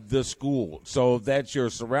of the school. So that's your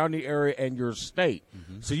surrounding area and your state.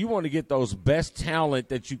 Mm-hmm. So you want to get those best talent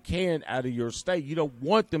that you can out of your state. You don't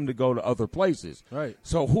want them to go to other places. Right.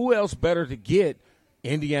 So who else better to get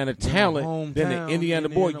Indiana talent than the Indiana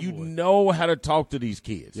boy? You know how to talk to these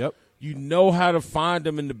kids. Yep. You know how to find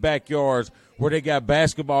them in the backyards where they got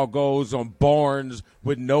basketball goals on barns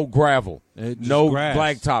with no gravel, no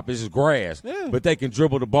blacktop. It's just grass. Yeah. But they can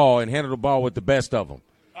dribble the ball and handle the ball with the best of them.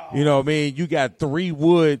 You know what I mean? You got three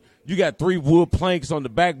wood planks on the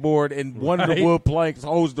backboard, and one of the wood planks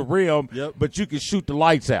holds the rim, but you can shoot the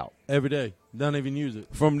lights out. Every day. Don't even use it.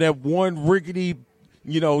 From that one rickety,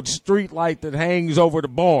 street light that hangs over the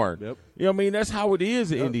barn. Yep. You know what I mean? That's how it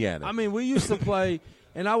is in Indiana. I mean, we used to play,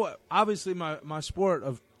 and obviously my sport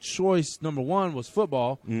of choice number one was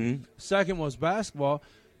football. Mm-hmm. Second was basketball.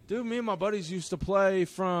 Dude, me and my buddies used to play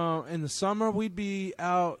in the summer. We'd be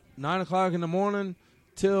out 9 o'clock in the morning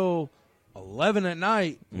till 11 at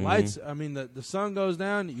night. Mm-hmm. Lights. I mean, the sun goes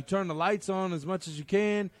down. You turn the lights on as much as you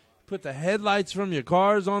can. Put the headlights from your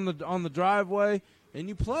cars on the driveway, and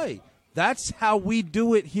you play. That's how we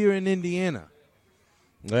do it here in Indiana.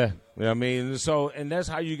 Yeah, I mean, and that's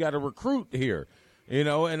how you got to recruit here,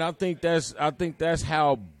 And I think that's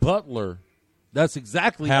how Butler. That's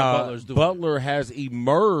exactly how Butler's doing. Butler has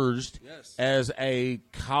emerged as a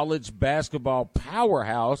college basketball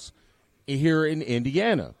powerhouse here in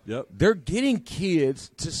Indiana. Yep, they're getting kids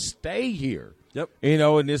to stay here. Yep,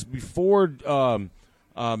 and it's before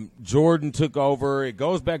Jordan took over. It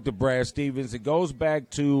goes back to Brad Stevens. It goes back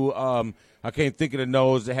to I can't think of the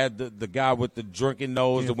nose that had the guy with the drinking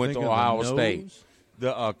nose that went to Ohio State.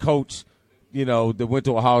 The coach, that went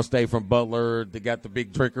to Ohio State from Butler. That got the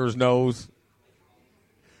big drinker's nose.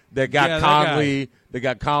 That got Conley. They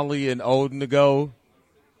got Conley and Oden to go.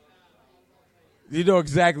 You know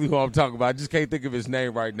exactly who I'm talking about. I just can't think of his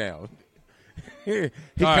name right now. he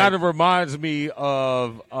kind of reminds me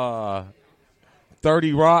of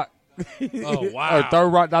 30 Rock. Oh, wow. Or Third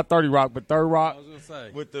Rock, not 30 Rock, but Third Rock. I was going to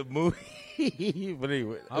say. With the movie. But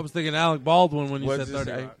anyway. I was thinking Alec Baldwin when you said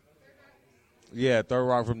 30 Rock. Yeah, Third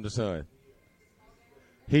Rock from the Sun.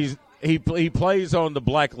 He plays on the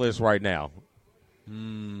blacklist right now.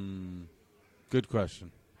 Good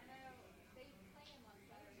question.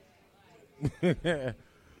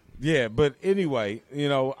 Yeah, but anyway,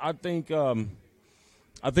 I think that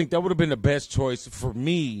would have been the best choice for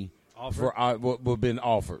me. For what would have been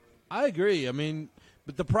offered. I agree. I mean,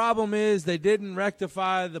 but the problem is they didn't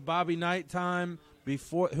rectify the Bobby Knight time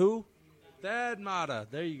before. Who? Thad Matta.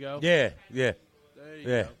 There you go. Yeah. There you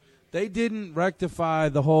go. They didn't rectify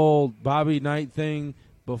the whole Bobby Knight thing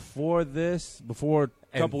before a couple weeks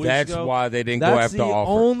ago. That's why they didn't go after Alford. That's the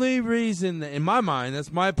only reason, in my mind,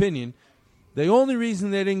 that's my opinion, the only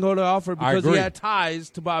reason they didn't go to Alford because he had ties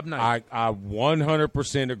to Bob Knight. I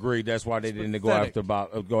 100% agree. That's why they didn't go after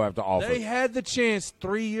Alford. They had the chance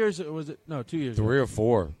 3 years. Was it? No, 2 years. 3 or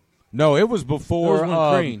 4. No, it was before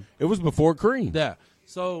Crean. It was before Crean. Yeah.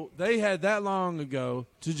 So they had that long ago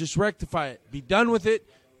to just rectify it, be done with it,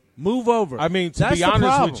 move over. I mean, to be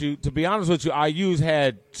honest with you, IU's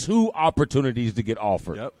had 2 opportunities to get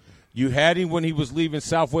Alford. Yep. You had him when he was leaving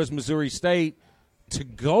Southwest Missouri State to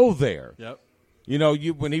go there. Yep.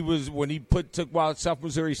 When he took South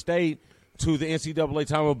Missouri State to the NCAA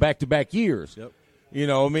title back-to-back years. Yep.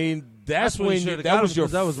 That's when that was your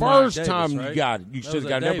first time you got it. You should have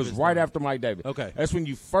got it. That was right after Mike Davis. Okay. That's when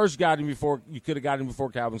you first got him before you could have got him before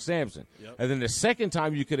Calvin Sampson. Yep. And then the second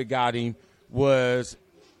time you could have got him was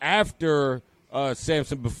after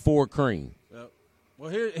Sampson before Crean. Yep. Well,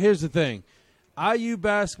 here's the thing. IU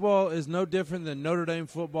basketball is no different than Notre Dame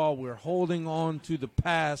football. We're holding on to the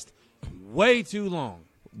past way too long.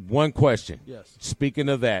 One question. Yes. Speaking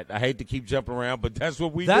of that, I hate to keep jumping around, but that's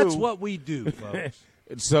what we do. That's what we do, folks.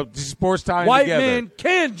 So sports tying White together. man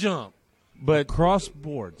can jump, but cross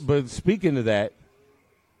boards. But speaking of that,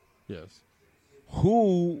 yes,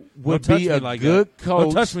 who would be a good coach?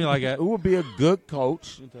 Don't touch me like that. Who would be a good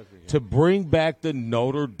coach to bring back the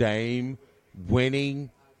Notre Dame winning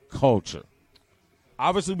culture?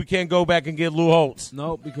 Obviously, we can't go back and get Lou Holtz.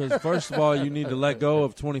 No, because first of all, you need to let go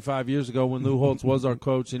of 25 years ago when Lou Holtz was our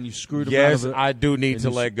coach, and you screwed him out of it. Yes, I do need to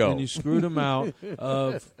let go. And you screwed him out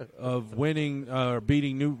of winning or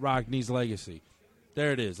beating Newt Rockney's legacy.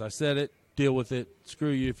 There it is. I said it. Deal with it. Screw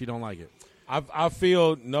you if you don't like it. I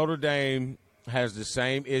feel Notre Dame has the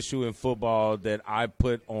same issue in football that I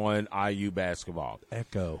put on IU basketball.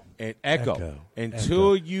 Echo.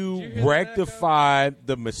 Until you rectify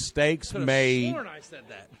the mistakes made. I said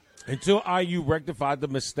that. Until IU rectified the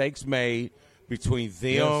mistakes made between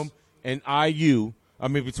them and IU,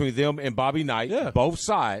 between them and Bobby Knight, both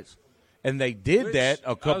sides, and they did that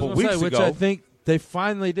a couple weeks ago. Which I think they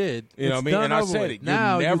finally did. You know what I mean? And I said it.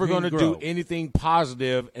 You're never going to do anything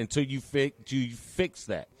positive until you fix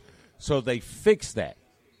that. So they fixed that.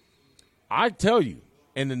 I tell you,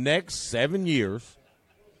 in the next 7 years,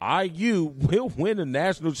 IU will win a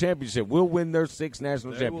national championship. We'll win their 6th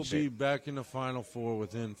national championship. They will be back in the Final Four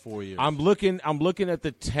within 4 years. I'm looking at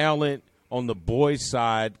the talent on the boys'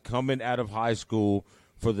 side coming out of high school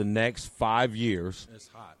for the next 5 years. It's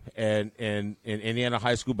hot. And in Indiana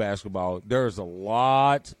high school basketball, there's a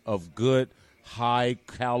lot of good,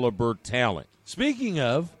 high-caliber talent. Speaking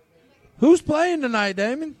of, who's playing tonight,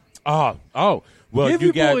 Damon? Well, give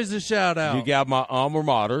you your boys a shout out. You got my alma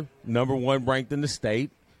mater, number 1 ranked in the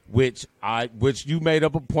state, which you made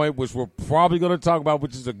up a point, which we're probably going to talk about,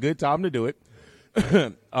 which is a good time to do it.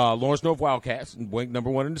 Lawrence North Wildcats, ranked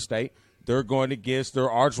number 1 in the state. They're going against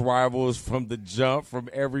their arch rivals from the jump, from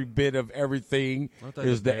every bit of everything,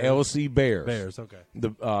 is the LC Bears. Bears, okay.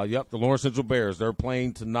 The Lawrence Central Bears. They're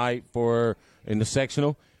playing tonight in the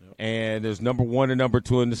sectional, and there's number 1 and number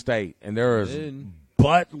 2 in the state, and there is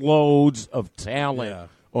buttloads of talent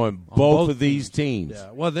on both of these teams.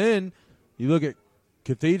 Yeah. Well, then you look at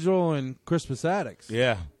Cathedral and Crispus Attucks.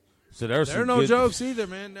 Yeah. So there are no jokes either,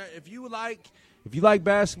 man. If you like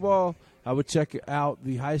basketball, I would check out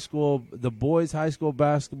the boys' high school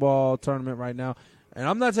basketball tournament right now. And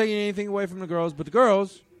I'm not taking anything away from the girls, but the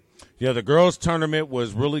girls. Yeah, the girls' tournament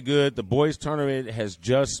was really good. The boys' tournament has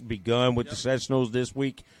just begun with the sectionals this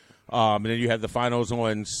week. And then you have the finals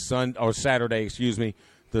on Saturday,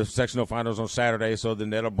 the sectional finals on Saturday. So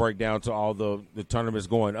then that'll break down to all the tournaments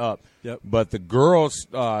going up. Yep. But the girls'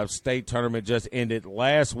 state tournament just ended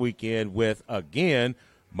last weekend with, again,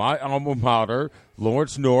 my alma mater,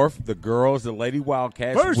 Lawrence North, the girls, the Lady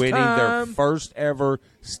Wildcats, their first ever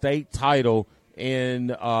state title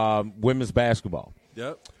in women's basketball.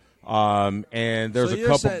 Yep. And there's a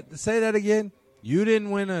couple. Say that again. You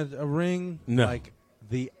didn't win a ring No. like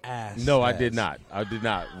the ass. No, I did not.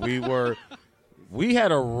 We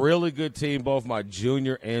had a really good team both my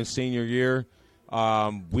junior and senior year.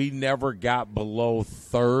 We never got below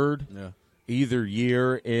third either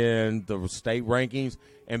year in the state rankings.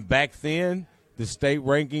 And back then, the state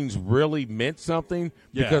rankings really meant something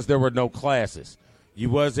because there were no classes. You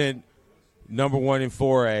wasn't number one in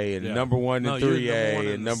 4A and number one in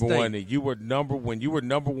 3A and number one. When you were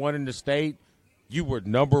number one in the state, you were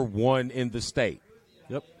number one in the state.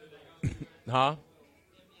 Yep. Huh?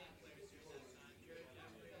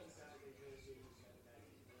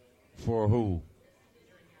 For who?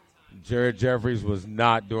 Jared Jeffries was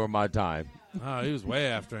not during my time. Oh, he was way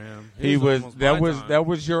after him. That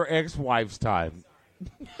was your ex-wife's time.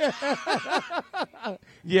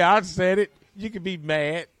 Yeah, I said it. You can be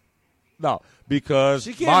mad. No, because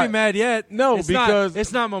she can't be mad yet. No, because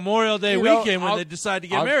it's not Memorial Day weekend when they decide to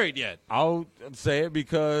get married yet. I'll say it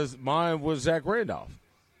because mine was Zach Randolph.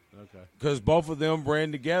 Okay. Because both of them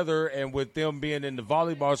ran together, and with them being in the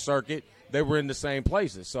volleyball circuit, they were in the same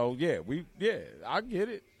places. So I get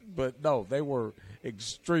it. But no, they were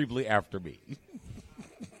extremely after me.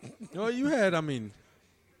 Well, you had, I had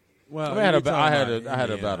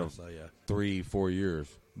about 3-4 years.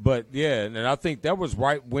 But yeah, and I think that was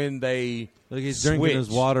right when they Like he's drinking his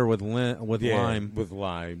water with lime. With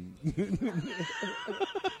lime.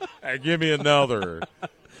 Hey, give me another.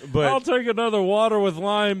 But I'll take another water with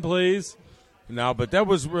lime, please. No, but it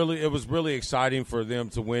was really exciting for them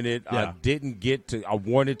to win it. Yeah. I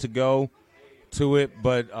wanted to go to it,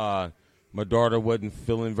 but my daughter wasn't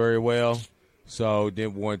feeling very well, so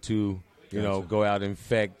didn't want to, go out and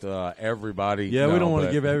infect everybody. Yeah, we don't want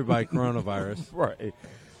to give everybody coronavirus. Right.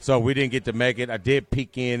 So we didn't get to make it. I did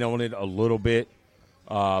peek in on it a little bit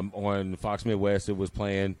on Fox Midwest. It was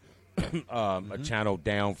playing a channel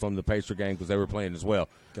down from the Pacer game because they were playing as well.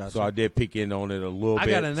 Gotcha. So I did peek in on it a little bit. I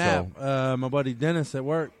got a nap. My buddy Dennis at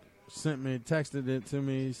work texted it to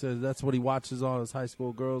me. He says that's what he watches all his high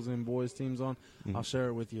school girls and boys teams on. Mm-hmm. I'll share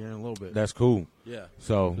it with you here in a little bit. That's cool. Yeah.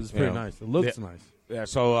 So it's pretty nice. It looks nice. Yeah.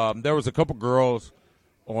 So there was a couple girls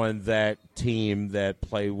on that team that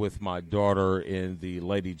play with my daughter in the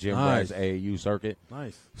Lady Gym Brass AAU circuit.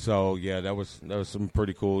 Nice. So yeah, that was some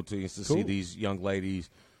pretty cool things to see these young ladies,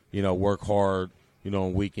 work hard,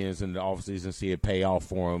 on weekends and the off season, see it pay off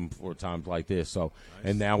for them for times like this. So,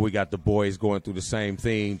 and now we got the boys going through the same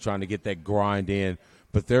thing, trying to get that grind in.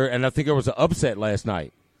 But and I think there was an upset last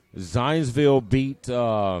night. Zionsville beat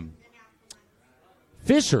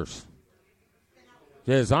Fishers.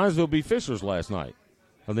 Yeah, Zionsville beat Fishers last night.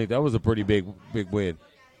 I think that was a pretty big win.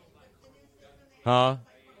 Huh?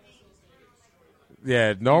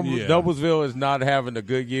 Yeah, Noblesville is not having a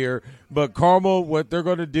good year. But Carmel, what they're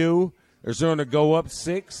going to do is they're going to go up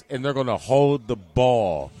 6, and they're going to hold the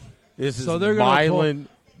ball. This is Milan.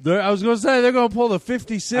 I was going to say they're going to pull the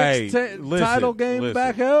 56 title game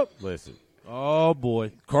back up. Listen. Oh,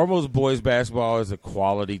 boy. Carmel's boys basketball is a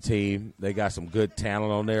quality team. They got some good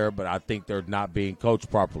talent on there, but I think they're not being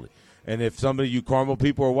coached properly. And if some of you Carmel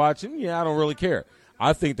people are watching, I don't really care.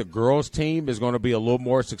 I think the girls' team is going to be a little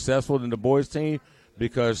more successful than the boys' team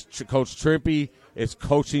because Coach Trippy is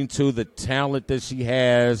coaching to the talent that she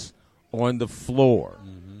has on the floor,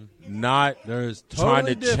 not trying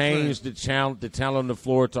to change the talent on the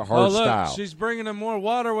floor to her style. She's bringing them more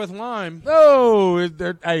water with lime. No,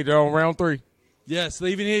 they're on round 3. Yes,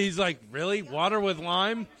 even he's like, really, water with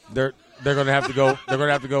lime? They're going to have to go. They're going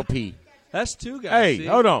to have to go pee. That's 2 guys. Hey, see?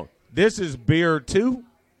 Hold on. This is beer 2,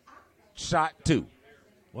 shot 2.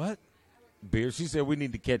 What? Beer. She said we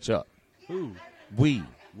need to catch up. Who? We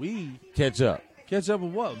catch up. Catch up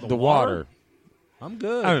with what? The water. I'm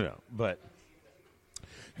good. I don't know, but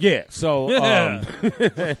yeah. So, high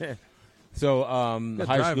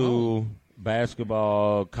school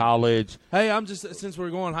basketball, college. Hey, since we're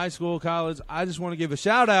going high school, college, I just want to give a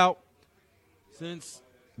shout out. Since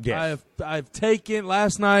I've taken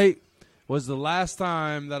last night was the last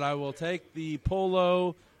time that I will take the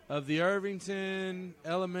polo of the Irvington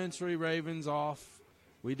Elementary Ravens off.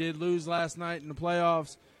 We did lose last night in the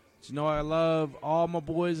playoffs. But you know I love all my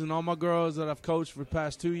boys and all my girls that I've coached for the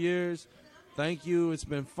past 2 years. Thank you. It's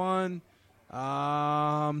been fun.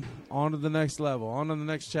 On to the next level. On to the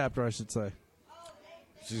next chapter, I should say.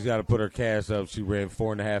 She's got to put her cast up. She ran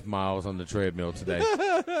 4.5 miles on the treadmill today.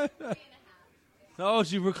 Oh,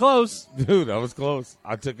 you were close. Dude, I was close.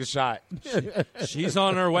 I took a shot. She's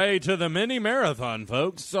on her way to the mini marathon,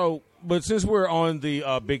 folks. So, but since we're on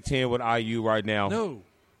the Big Ten with IU right now.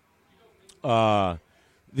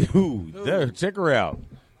 Dude, there, check her out.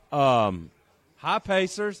 Hi,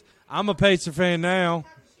 Pacers. I'm a Pacer fan now.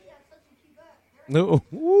 No.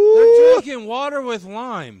 They're drinking water with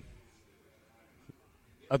lime.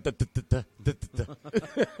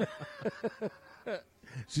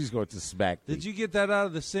 She's going to smack me. Did you get that out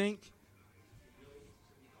of the sink?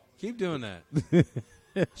 Keep doing that.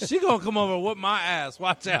 She going to come over and whoop my ass.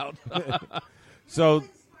 Watch out. So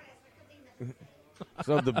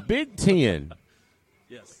the Big Ten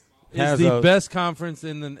is the best conference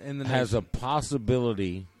in the has nation. a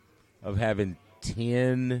possibility of having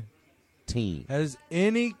 10 teams. Has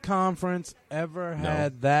any conference ever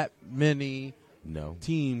had that many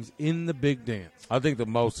teams in the big dance? I think the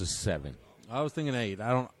most is 7. I was thinking 8.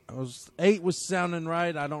 8 was sounding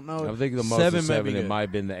right. I don't know. I think the most 7 is 7. may be It good. might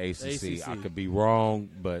have been the ACC. I could be wrong,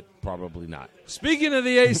 but probably not. Speaking of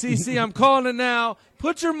the ACC, I'm calling it now.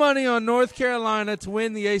 Put your money on North Carolina to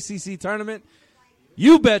win the ACC tournament.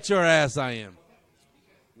 You bet your ass I am.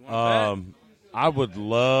 You wanna bet? I would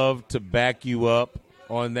love to back you up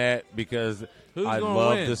on that because I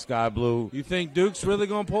love win? the Sky Blue. You think Duke's really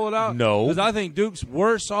going to pull it out? No. Because I think Duke's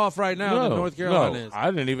worse off right now than North Carolina is. I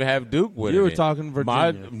didn't even have Duke winning. You were it. talking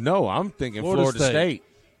Virginia. I'm thinking Florida State.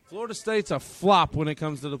 Florida State's a flop when it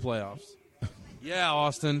comes to the playoffs. Yeah,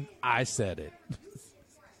 Austin, I said it.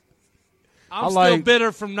 I'm still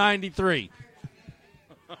bitter from 93.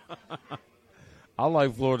 I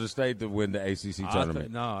like Florida State to win the ACC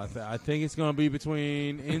tournament. I think it's going to be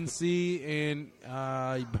between NC and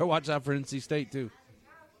you better watch out for NC State, too.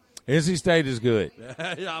 NC State is good.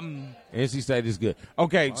 NC State is good.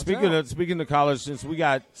 Okay, speaking of college, since we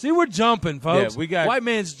got we're jumping, folks. Yeah, we got white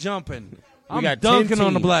man's jumping. I'm got dunking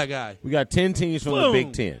on the black guy. We got 10 teams from the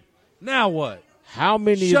Big Ten. Now what? How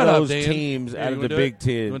many Shut of those up, Dan. teams out of the do Big it?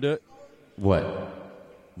 Ten? You want to do it? What?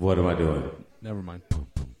 What am I doing? Never mind.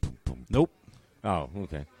 Nope. Oh,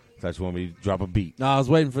 okay. Thought you want me to drop a beat. No, I was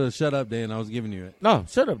waiting for the shut up, Dan. I was giving you it. No,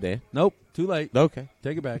 shut up, Dan. Nope. Too late. Okay.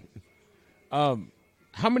 Take it back.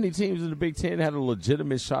 How many teams in the Big Ten had a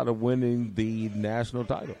legitimate shot of winning the national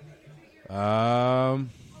title?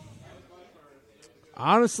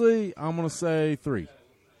 Honestly, I'm going to say 3.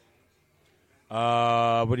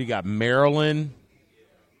 What do you got? Maryland?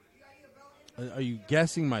 Are you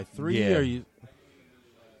guessing my 3? Yeah. Or are you?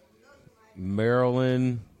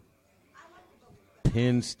 Maryland,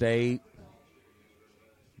 Penn State,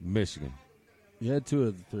 Michigan. You had 2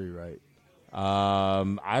 of the 3, right?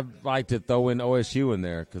 I'd like to throw in OSU in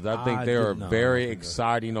there because I think they're very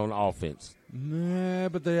exciting on offense. Nah,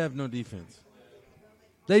 but they have no defense.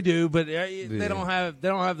 They do, but they don't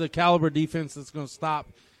have the caliber defense that's going to stop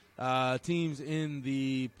teams in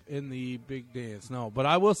the big dance. No, but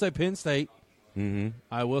I will say Penn State. Mm-hmm.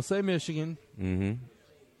 I will say Michigan. Mm-hmm.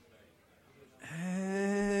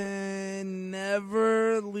 And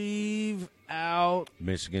never leave out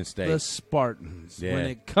Michigan State. the Spartans. Yeah. When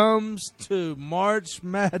it comes to March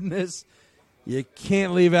Madness, you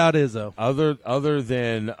can't leave out Izzo. Other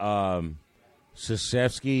than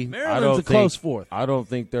Krzyzewski, Maryland's a close 4th. I don't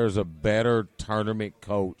think there's a better tournament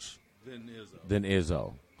coach than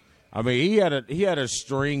Izzo. I mean, he had a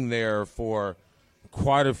string there for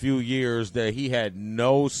quite a few years that he had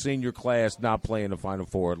no senior class not playing the Final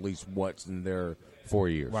Four at least once in their 4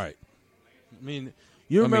 years. Right. I mean,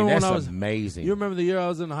 you remember that's when I was amazing. You remember the year I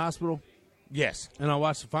was in the hospital? Yes. And I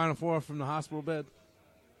watched the Final Four from the hospital bed?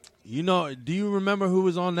 Do you remember who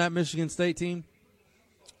was on that Michigan State team?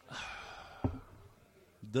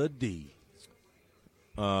 The D.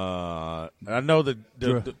 I know the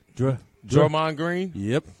Draymond Green.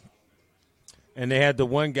 Yep. And they had the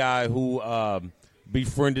one guy who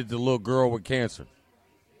befriended the little girl with cancer.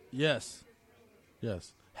 Yes.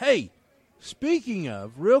 Hey, speaking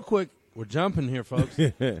of, real quick, we're jumping here, folks.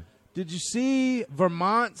 Did you see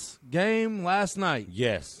Vermont's game last night?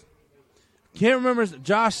 Yes. Can't remember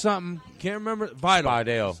Josh something. Can't remember. Vital.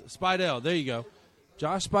 Spidell. Spidell. There you go.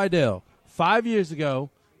 Josh Spidell. 5 years ago,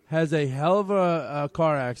 has a hell of a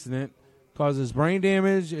car accident, causes brain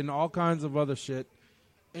damage and all kinds of other shit.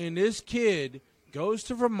 And this kid goes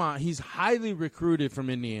to Vermont. He's highly recruited from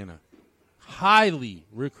Indiana.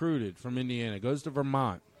 Goes to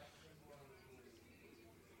Vermont.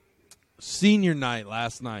 Senior night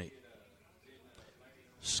last night.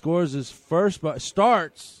 Scores his first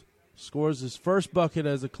bucket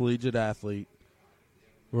as a collegiate athlete.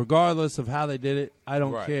 Regardless of how they did it, I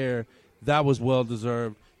don't care. That was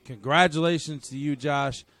well-deserved. Congratulations to you,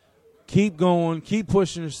 Josh. Keep going. Keep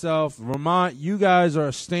pushing yourself. Vermont, you guys are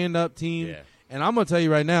a stand-up team. Yeah. And I'm going to tell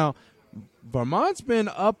you right now, Vermont's been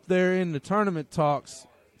up there in the tournament talks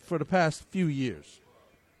for the past few years.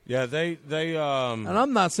 Yeah, they And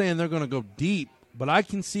I'm not saying they're going to go deep, but I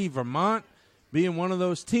can see Vermont being one of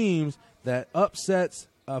those teams that upsets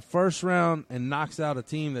a first round and knocks out a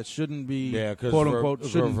team that shouldn't be, quote unquote,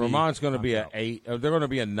 shouldn't be. Vermont's going to be an 8. They're going to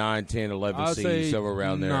be a 9, 10, 11 I'd say seed, somewhere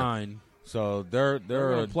around there. 9. So they're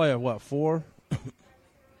going to play at 4?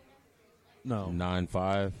 No.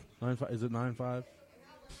 9-5. 9-5. Is it 9-5?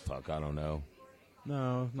 Fuck, I don't know.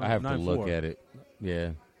 No, I have to 9-4. look at it.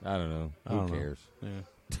 Yeah, I don't know. Who cares? Yeah.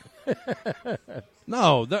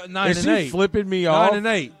 No, 9 Is and she 8. flipping me off? 9 and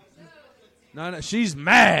 8. She's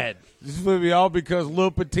mad. She's flipping me off because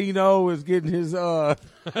Lil Patino is getting his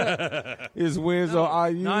his wins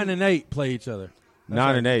on IU. 9 and 8 play each other. That's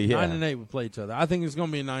 9 and 8, yeah. 9 and 8 would play each other. I think it's going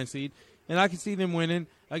to be a 9 seed, and I can see them winning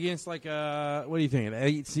against what do you think? An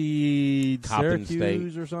 8 seed Coppin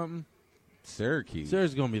Syracuse State. or something. Syracuse.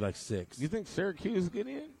 Syracuse is going to be like 6. You think Syracuse get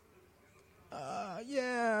in?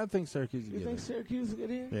 Yeah, I think Syracuse. You think Syracuse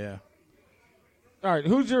get in? Yeah. All right,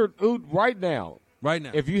 who right now? Right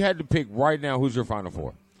now. If you had to pick right now, who's your Final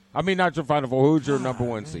Four? I mean, not your Final Four. Who's your number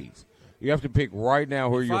 1 seeds? You have to pick right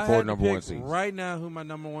now who are your 4 number 1 seeds. Right now, who my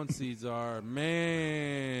number 1 seeds are?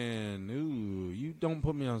 Man, you don't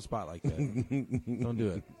put me on the spot like that. Don't do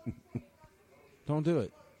it. Don't do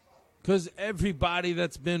it. Because everybody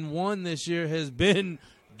that's been won this year has been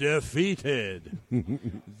defeated.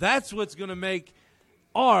 That's what's going to make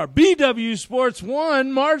our BW Sports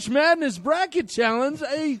 1 March Madness Bracket Challenge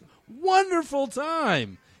a wonderful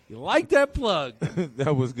time. You like that plug?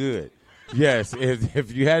 That was good. Yes,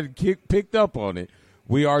 if you hadn't picked up on it,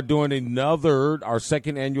 we are doing our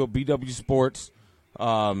second annual BW Sports.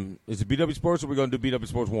 Is it BW Sports or are we going to do BW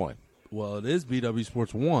Sports 1? Well, it is BW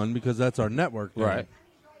Sports 1 because that's our network. Thing. Right.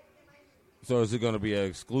 So is it going to be an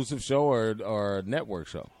exclusive show or a network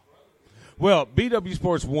show? Well, BW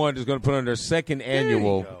Sports 1 is going to put on their second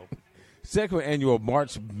annual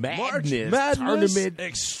March Madness Tournament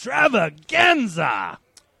Extravaganza.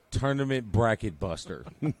 Tournament Bracket Buster.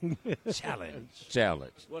 Challenge.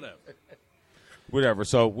 Whatever.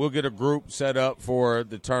 So we'll get a group set up for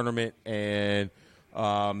the tournament, and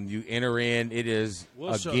you enter in. It is,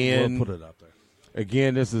 We'll put it up there.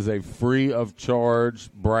 Again, this is a free of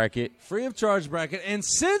charge bracket. Free of charge bracket. And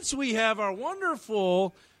since we have our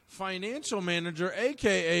wonderful financial manager,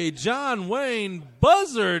 a.k.a. John Wayne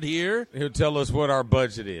Buzzard here. He'll tell us what our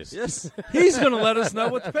budget is. Yes, he's going to let us know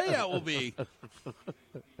what the payout will be.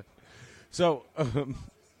 So,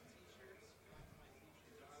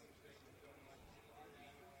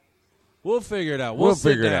 we'll figure it out. We'll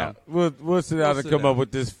figure it out. We'll sit down and come up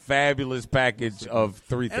with this fabulous package of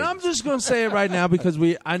 3 things. And I'm just going to say it right now because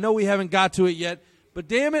I know we haven't got to it yet, but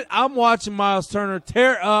damn it, I'm watching Miles Turner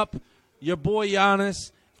tear up your boy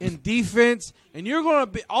Giannis in defense, and you're going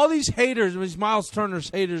to be all these haters, these Miles Turner's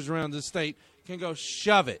haters around the state can go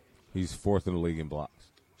shove it. He's 4th in the league in blocks.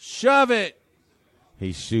 Shove it.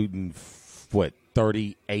 He's shooting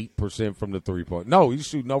 38% from the 3-point. No, he's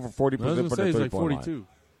shooting over 40% from the 3-point like 42. line.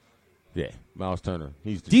 Yeah, Miles Turner.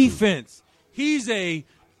 He's the defense. He's a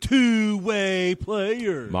two-way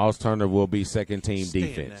player. Miles Turner will be second team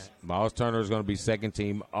defense. That. Miles Turner is going to be second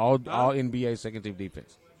team, all NBA second team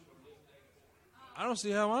defense. I don't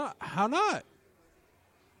see how not.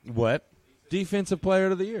 What? Defensive player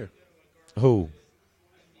of the year. Who?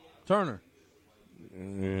 Turner. Or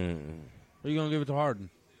are you going to give it to Harden?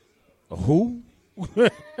 Who?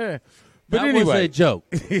 But that anyway, was a joke.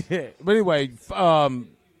 But anyway,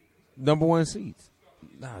 number 1 seeds.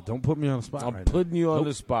 Nah, don't put me on the spot. I'm putting you on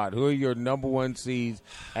the spot. Who are your number 1 seeds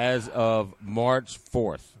as of March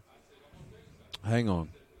 4th? Hang on.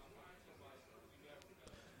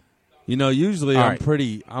 You know, usually All I'm right.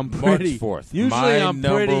 pretty. March 4th. Usually My I'm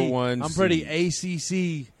number pretty. 1 I'm pretty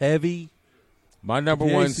seed. ACC heavy. My number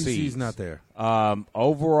The 1 ACC's seed not there.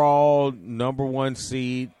 Overall, number 1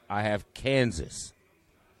 seed, I have Kansas.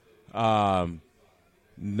 Number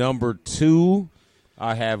 2,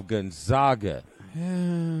 I have Gonzaga.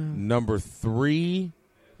 Number 3,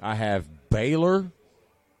 I have Baylor.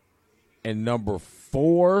 And number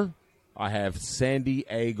 4, I have San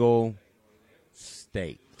Diego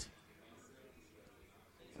State.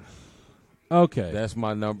 Okay. That's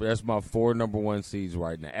my number. That's my 4 number 1 seeds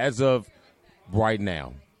right now. As of right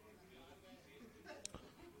now.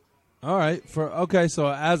 All right. So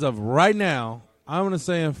as of right now, I'm going to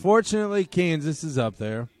say, unfortunately, Kansas is up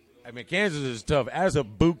there. I mean, Kansas is tough. As a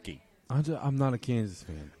Buki. I'm not a Kansas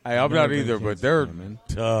fan. Hey, I'm not either, but they're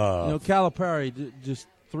tough. Calipari just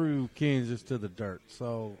threw Kansas to the dirt.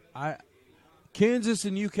 So Kansas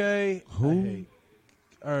and UK. Who?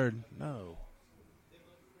 No.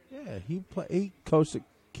 Yeah, he coached at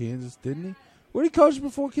Kansas, didn't he? Where did he coach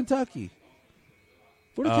before Kentucky?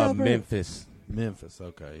 Where did Calipari? Memphis. Memphis,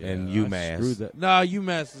 okay. Yeah, and UMass. No,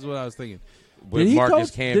 UMass is what I was thinking. With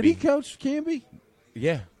Marcus Camby. Did he coach Camby?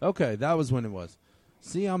 Yeah. Okay, that was when it was.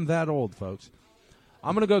 See, I'm that old, folks.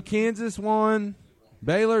 I'm going to go Kansas 1,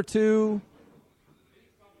 Baylor 2.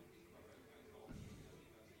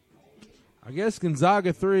 I guess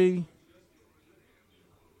Gonzaga 3.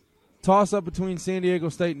 Toss up between San Diego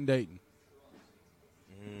State and Dayton.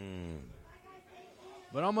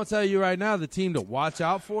 But I'm going to tell you right now, the team to watch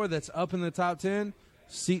out for that's up in the top 10,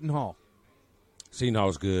 Seton Hall. Seton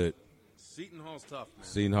Hall's good. Seton Hall's tough, man.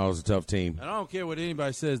 Seton Hall's a tough team. And I don't care what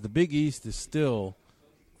anybody says. The Big East is still –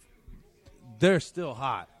 they're still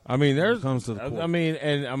hot. I mean, and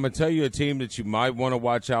I'm going to tell you a team that you might want to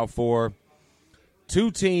watch out for.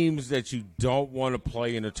 2 teams that you don't want to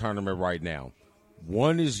play in a tournament right now.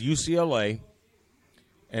 One is UCLA,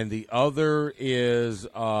 and the other is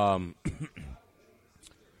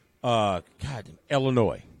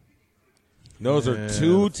Illinois. Those are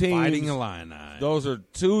 2 teams. Fighting Illini. Those are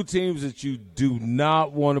 2 teams that you do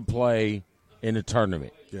not want to play in a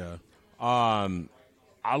tournament. Yeah.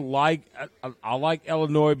 I like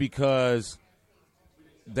Illinois because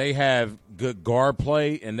they have good guard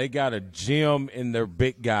play, and they got a gem in their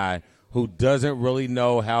big guy who doesn't really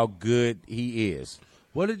know how good he is.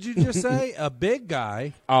 What did you just say? A big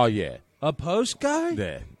guy? Oh, yeah. A post guy?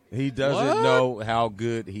 Yeah. He doesn't know how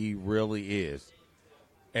good he really is.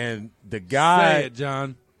 And the guy – Say it,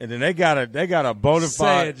 John. And then they got a bona fide –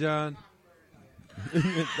 Say it, John.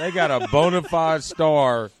 They got a bona fide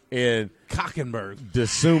star in Cockenberg.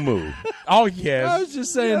 Desumu. Oh, yes. I was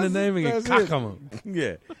just saying the name again. Cockenberg.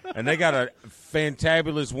 Yeah. And they got a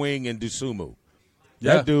fantabulous wing in Desumu.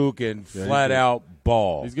 Yeah. That dude can flat out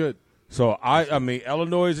ball. He's good. So, I mean,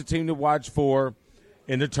 Illinois is a team to watch for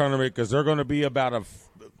in the tournament because they're going to be about a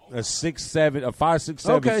 5, 6, 7 Okay,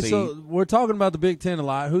 seed. so we're talking about the Big Ten a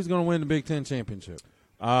lot. Who's going to win the Big Ten championship?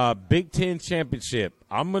 Big Ten championship.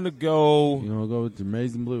 I'm going to go. You want to go with the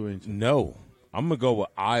Amazing Blue, ain't you? No. I'm going to go with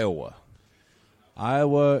Iowa.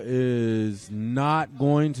 Iowa is not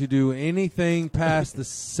going to do anything past the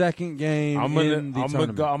second game in the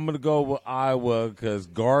tournament. I'm going to go with Iowa because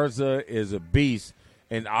Garza is a beast,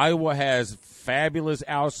 and Iowa has fabulous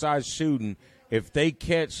outside shooting. If they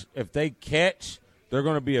catch, they're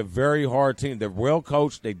going to be a very hard team. They're well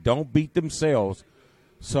coached. They don't beat themselves.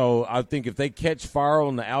 So I think if they catch fire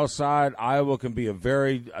on the outside, Iowa can be a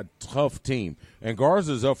tough team. And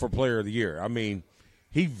Garza's up for Player of the Year. I mean,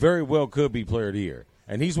 he very well could be Player of the Year.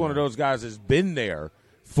 And he's one of those guys that's been there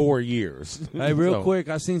 4 years. Hey, real quick,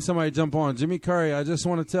 I seen somebody jump on. Jimmy Curry, I just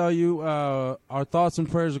want to tell you our thoughts and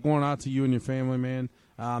prayers are going out to you and your family, man.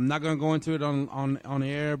 I'm not going to go into it on the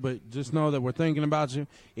air, but just know that we're thinking about you.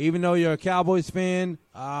 Even though you're a Cowboys fan,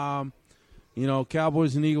 Cowboys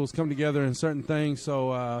and Eagles come together in certain things.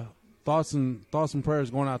 So thoughts and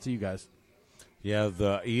prayers going out to you guys. Yeah,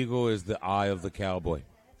 the Eagle is the eye of the Cowboy.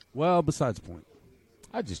 Well, besides the point.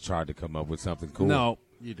 I just tried to come up with something cool. No,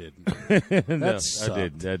 you didn't. No, sucked. I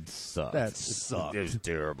did. That sucked. That sucked. It was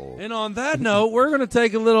terrible. And on that note, we're going to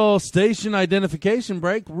take a little station identification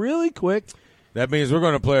break really quick. That means we're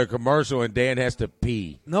going to play a commercial and Dan has to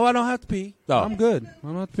pee. No, I don't have to pee. Oh. I'm good. I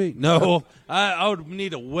don't have to pee. No, I would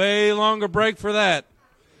need a way longer break for that.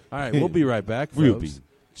 All right, we'll be right back, folks.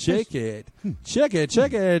 Check it. Check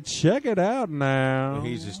it out now.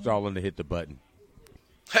 He's just stalling to hit the button.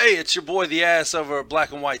 Hey, it's your boy The Ass over at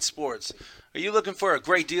Black and White Sports. Are you looking for a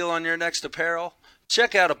great deal on your next apparel?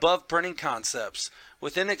 Check out Above Printing Concepts.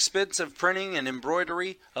 With inexpensive printing and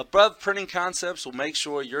embroidery, Above Printing Concepts will make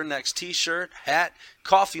sure your next t-shirt, hat,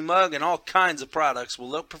 coffee mug, and all kinds of products will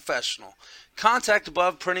look professional. Contact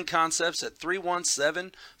Above Printing Concepts at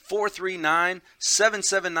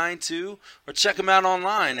 317-439-7792 or check them out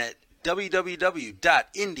online at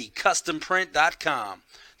www.indycustomprint.com.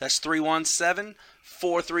 That's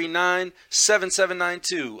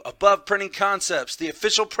 317-439-7792. Above Printing Concepts, the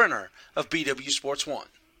official printer of BW Sports 1.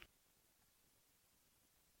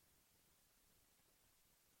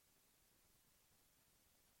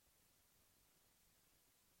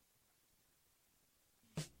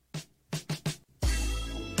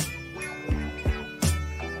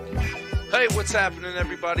 Hey, what's happening,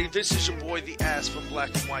 everybody? This is your boy, The Ass from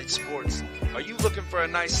Black and White Sports. Are you looking for a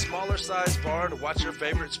nice, smaller size bar to watch your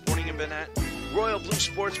favorite sporting event at? Royal Blue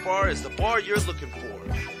Sports Bar is the bar you're looking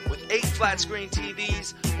for. With 8 flat-screen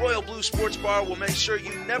TVs, Royal Blue Sports Bar will make sure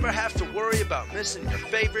you never have to worry about missing your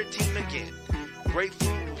favorite team again. Great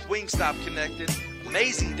food with Wingstop connected,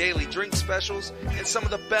 amazing daily drink specials, and some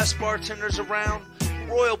of the best bartenders around.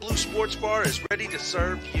 Royal Blue Sports Bar is ready to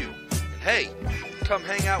serve you. And hey, come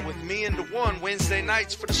hang out with me and DeJuan Wednesday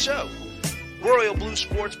nights for the show. Royal Blue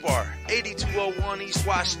Sports Bar, 8201 East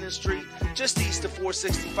Washington Street, just east of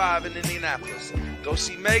 465 in Indianapolis. Go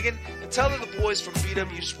see Megan and tell her the boys from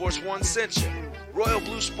BW Sports 1 sent you. Royal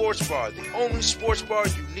Blue Sports Bar, the only sports bar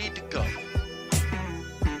you need to go.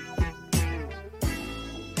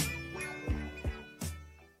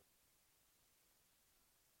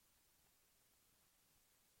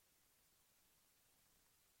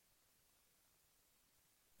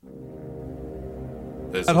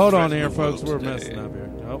 There's Hold on threat here, in the world folks. We're today. messing up here.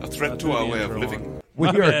 Nope, A threat not to doing our the way of intro living. wrong. We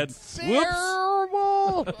My are bad.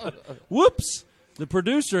 Whoops. Whoops. The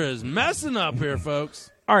producer is messing up here,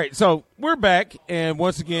 folks. All right, so we're back, and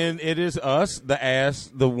once again, it is us, the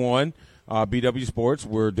Ass, the One, BW Sports.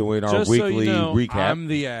 We're doing our Just weekly so you know, recap. I'm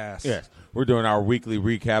the ass. Yes, we're doing our weekly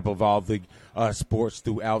recap of all the sports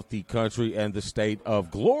throughout the country and the state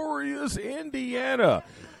of glorious Indiana.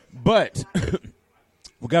 But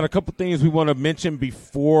we got a couple things we want to mention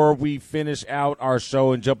before we finish out our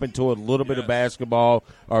show and jump into a little bit of basketball,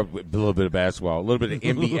 or a little bit of basketball, a little bit of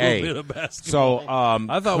NBA. A little bit of basketball. So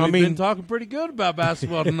I thought we've been talking pretty good about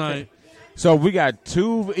basketball tonight. So we got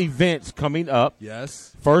 2 events coming up.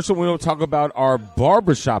 Yes. First one, we'll talk about our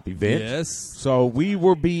barbershop event. Yes. So we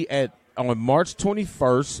will be on March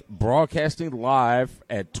 21st, broadcasting live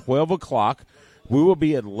at 12 o'clock. We will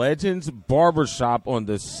be at Legends Barbershop on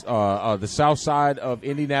the south side of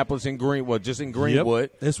Indianapolis in Greenwood, just in Greenwood.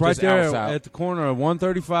 Yep. It's right just there outside. at the corner of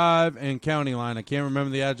 135 and County Line. I can't remember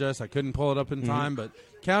the address. I couldn't pull it up in time, but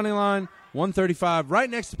County Line, 135, right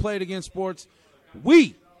next to Play It Again Sports.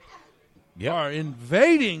 We are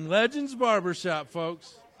invading Legends Barbershop,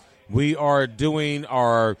 folks. We are doing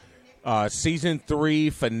our season 3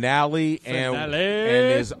 finale. And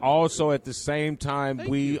is also at the same time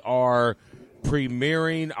we are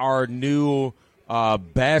premiering our new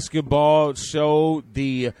basketball show.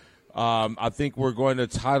 I think we're going to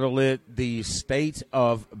title it "The State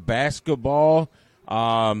of Basketball." You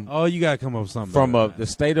got to come up with something from the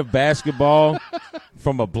state of basketball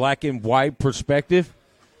from a black and white perspective.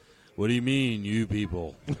 What do you mean, you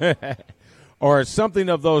people? Or something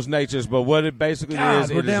of those natures, but what it basically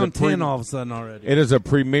is, we're down 10 all of a sudden already. It is a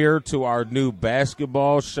premiere to our new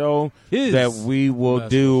basketball show that we will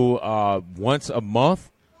do once a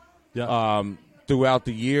month throughout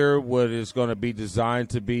the year. What is going to be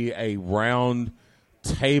designed to be a round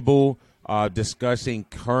table discussing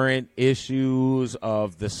current issues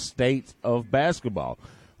of the state of basketball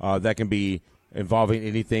that can be involving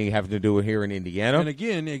anything having to do with here in Indiana. And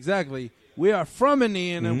again, exactly. We are from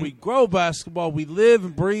Indiana. We grow basketball. We live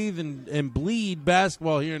and breathe and bleed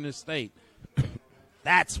basketball here in this state.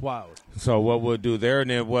 That's wild. So what we'll do there, and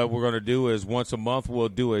then what we're going to do is once a month we'll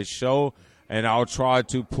do a show, and I'll try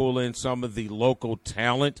to pull in some of the local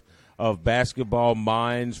talent of basketball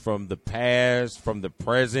minds from the past, from the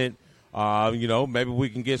present. Maybe we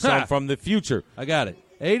can get some from the future. I got it.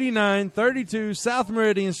 8932 South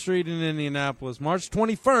Meridian Street in Indianapolis, March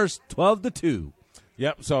 21st, 12 to 2.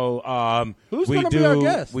 Yep. So who's going to be our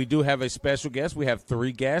guest? We do have a special guest. We have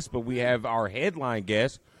 3 guests, but we have our headline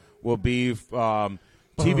guest will be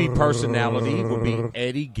TV personality will be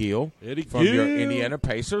Eddie Gill from your Indiana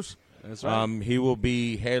Pacers. That's right. He will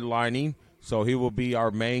be headlining, so he will be our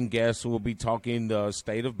main guest who will be talking the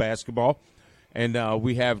state of basketball. And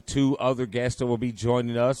we have 2 other guests that will be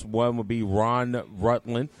joining us. One will be Ron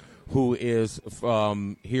Rutland, who is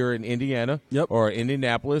here in Indiana or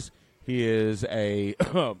Indianapolis. He is a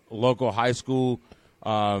local high school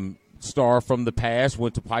star from the past,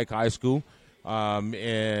 went to Pike High School.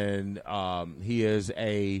 And he is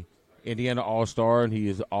a Indiana All-Star, and he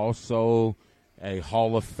is also a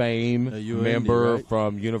Hall of Fame member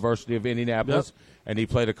from University of Indianapolis. Yep. And he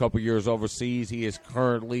played a couple years overseas. He is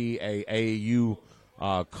currently a AAU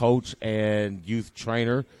coach and youth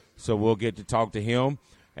trainer, so we'll get to talk to him.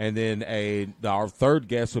 And then our third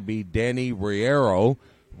guest will be Danny Ruggiero.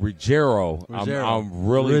 I'm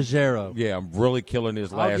really Ruggiero. Yeah, I'm really killing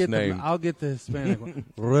his last name. I'll get the Hispanic one.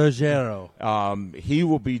 Ruggiero. He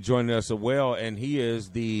will be joining us as well, and he is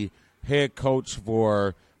the head coach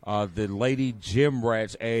for the Lady Gym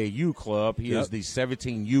Rats AAU club. He is the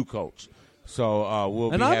 17U coach. So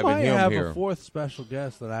we'll and be I having might him have here. a fourth special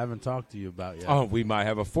guest that I haven't talked to you about yet. Oh, we might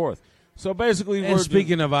have a fourth. So basically, and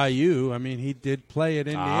speaking of IU, I mean, he did play at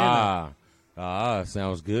Indiana.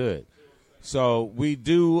 Sounds good. So we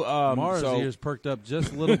do. Mara's ears perked up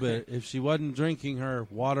just a little bit if she wasn't drinking her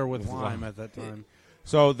water with lime at that time.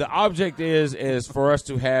 So the object is for us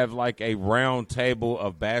to have like a round table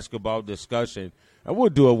of basketball discussion, and we'll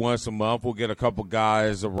do it once a month. We'll get a couple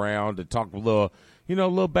guys around to talk a little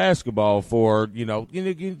basketball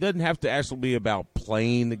it doesn't have to actually be about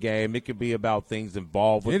playing the game. It could be about things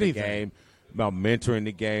involved with the game, about mentoring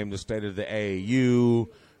the game, the state of the AAU,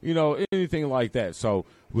 anything like that. So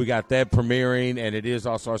we got that premiering, and it is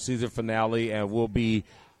also our season finale, and we'll be,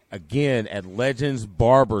 again, at Legends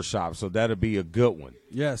Barbershop, so that'll be a good one.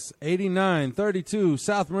 Yes, 8932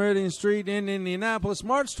 South Meridian Street in Indianapolis,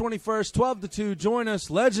 March 21st, 12 to 2. Join us,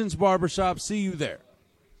 Legends Barbershop. See you there.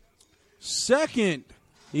 Second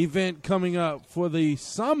event coming up for the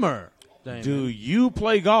summer. Damon. Do you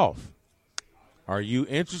play golf? Are you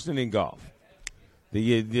interested in golf? Do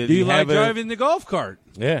you like driving the golf cart?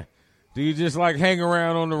 Yeah. Do you just like hang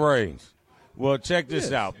around on the range? Well, check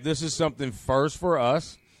this out. This is something first for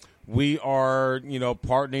us. We are,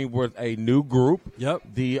 partnering with a new group. Yep.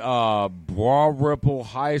 The Broad Ripple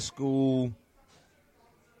High School.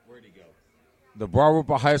 Where'd he go? The Broad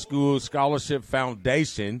Ripple High School Scholarship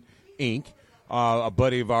Foundation, Inc. A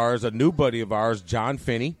new buddy of ours, John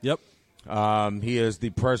Finney. Yep. He is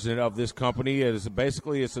the president of this company. It's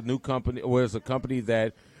a new company. Well, it's a company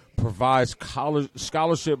that provides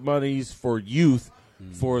scholarship monies for youth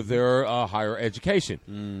for their higher education.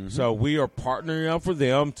 Mm-hmm. So we are partnering up for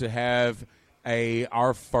them to have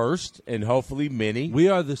our first and hopefully many. We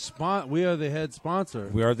are the head sponsor.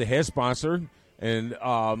 We are the head sponsor. And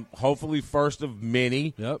hopefully first of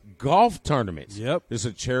many golf tournaments. Yep. It's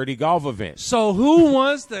a charity golf event. So who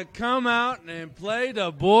wants to come out and play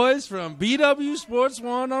the boys from BW Sports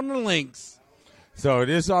One on the links? So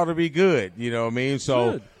this ought to be good. You know what I mean?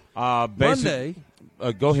 So Monday,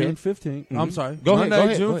 go ahead. June 15th. Mm-hmm. I'm sorry. Go Monday,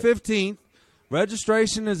 ahead. June 15th.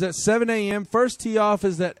 Registration is at 7 a.m. First tee off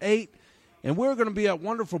is at 8. And we're going to be at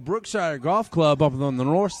wonderful Brookshire Golf Club up on the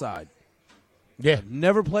north side. Yeah. I've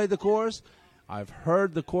never played the course. I've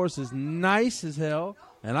heard the course is nice as hell,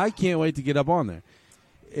 and I can't wait to get up on there.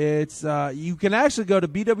 It's you can actually go to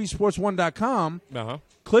bwsports1.com,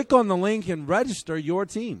 click on the link, and register your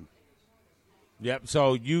team. Yep.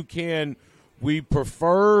 So you can. We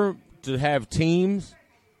prefer to have teams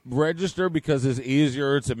register because it's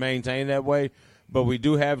easier to maintain that way. But we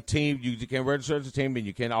do have team. You can register as a team, and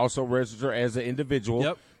you can also register as an individual.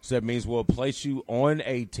 Yep. So that means we'll place you on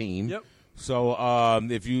a team. Yep. So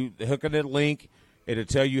if you hook on that link, it'll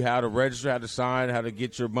tell you how to register, how to sign, how to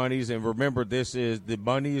get your monies. And remember, this is the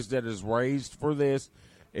monies that is raised for this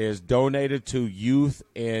is donated to youth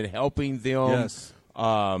and helping them. Yes.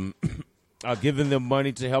 Giving them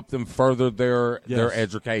money to help them further their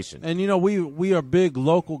education. And, we are big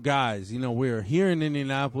local guys. We're here in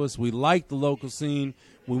Indianapolis. We like the local scene.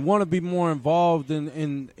 We want to be more involved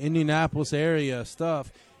in Indianapolis area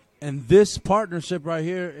stuff. And this partnership right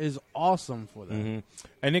here is awesome for that. Mm-hmm.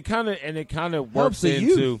 And it kind of works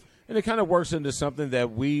into something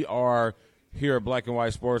that we are here at Black and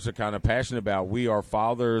White Sports are kind of passionate about. We are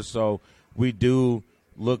fathers, so we do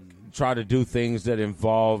try to do things that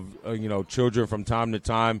involve children from time to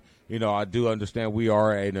time. I do understand we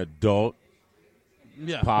are an adult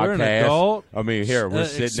podcast. We're an adult. I mean, here we're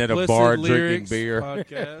sitting at a bar drinking beer.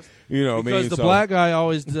 Podcast. Because the black guy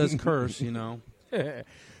always does curse.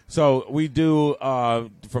 So we do,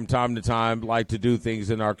 from time to time, like to do things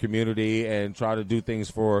in our community and try to do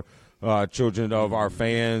things for children of our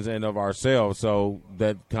fans and of ourselves. So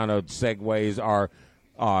that kind of segues our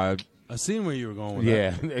I seen where you were going with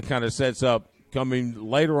that. Yeah, it kind of sets up coming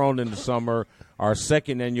later on in the summer, our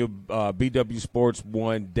second annual BW Sports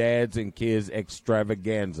One Dads and Kids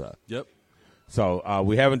Extravaganza. Yep. So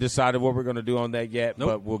we haven't decided what we're going to do on that yet,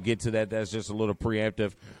 but we'll get to that. That's just a little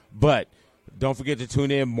preemptive. But don't forget to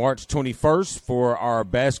tune in March 21st for our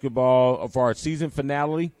season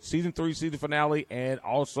finale, season 3 season finale, and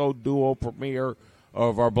also dual premiere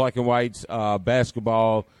of our Black and Whites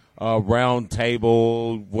basketball round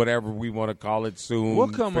table, whatever we want to call it soon. We'll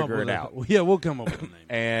come Figure up it with out. We'll come up with a name.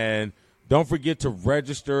 And don't forget to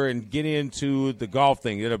register and get into the golf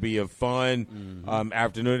thing. It'll be a fun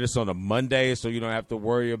afternoon. It's on a Monday, so you don't have to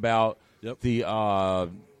worry about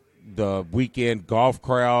the weekend golf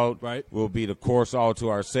crowd. Right. We'll be the course all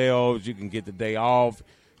to ourselves. You can get the day off.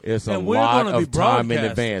 It's a And we're lot gonna be of time in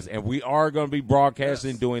broadcasting. advance. And we are going to be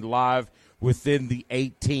broadcasting, doing live within the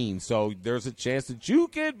 18. So there's a chance that you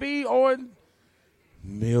could be on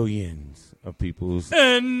millions of people's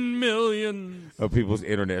 10 million of people's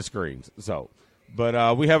internet screens. So,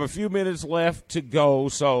 but we have a few minutes left to go.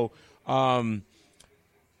 So,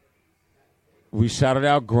 we shouted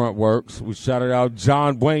out Gruntworks. We shouted out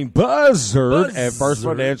John Wayne Buzzard at First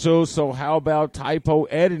Financial. So how about typo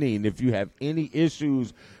editing? If you have any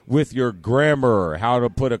issues with your grammar, how to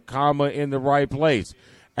put a comma in the right place.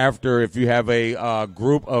 If you have a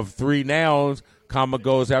group of 3 nouns, comma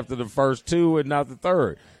goes after the first 2 and not the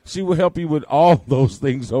third. She will help you with all those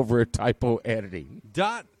things over at typo editing.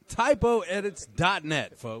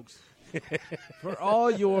 typoedits.net, folks. For all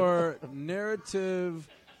your narrative,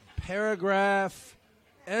 paragraph,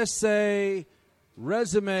 essay,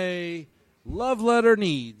 resume, love letter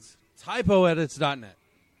needs, typoedits.net.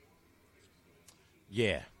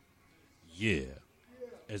 Yeah.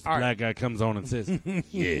 As the black guy comes on and says,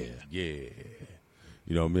 yeah.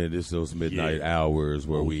 You know, man, this is those midnight hours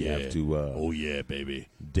where we have to baby,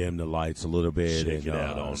 dim the lights a little bit Check and it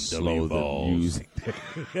out on slow the Balls. music.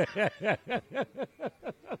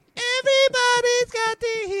 everybody's got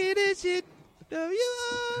to hear this shit.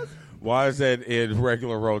 Why is that in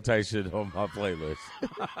regular rotation on my playlist?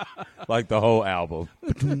 Like the whole album.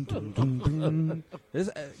 This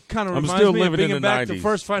kind of I'm reminds still me of living in being the back 90s. to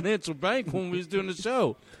First Financial Bank when we was doing the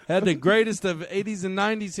show. Had the greatest of 80s and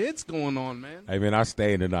 90s hits going on, man. Hey, man, I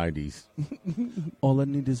stay in the 90s. All I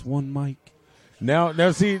need is one mic. Now,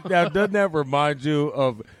 see, doesn't that remind you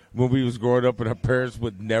of when we was growing up and our parents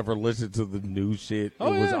would never listen to the new shit?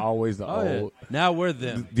 Oh, It was yeah. always the Oh, yeah. old. Now we're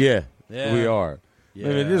them. Yeah, Yeah. we are. Yeah.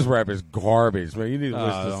 I mean, this rap is garbage, man. You need to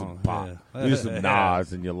listen to Oh, some pop. yeah. You need some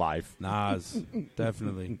Nas in your life. Nas,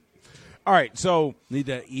 definitely. All right, so Need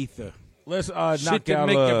that ether. let's Shit knock can out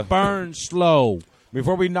make it burn slow.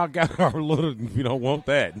 before we knock out our little. You don't want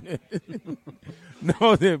that.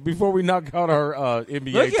 No, before we knock out our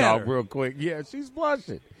NBA Look at talk her. real quick. Yeah, she's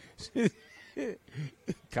blushing.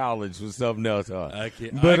 College was something else, huh? I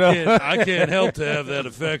can't help to have that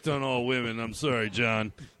effect on all women. I'm sorry,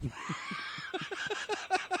 John.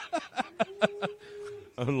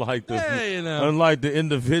 Unlike the Hey, you know. unlike the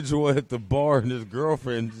individual at the bar and his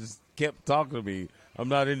girlfriend just kept talking to me. I'm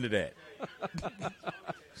not into that.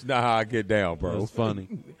 It's not how I get down, bro. That's funny.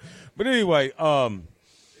 But anyway,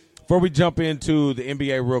 before we jump into the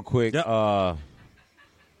NBA real quick, Yep.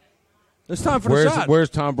 It's time for the shot. where's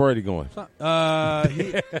Tom Brady going?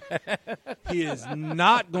 He is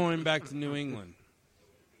not going back to New England.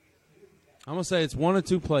 I'm going to say it's one or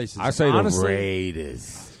two places. I say Honestly, the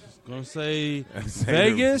Raiders. Going to say I say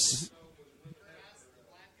Vegas.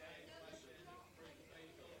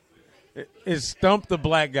 It's Stump the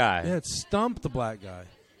Black Guy. Yeah, it's Stump the black guy.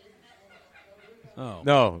 Oh.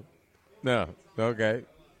 No. Okay.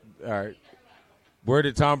 All right. Where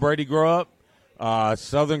did Tom Brady grow up?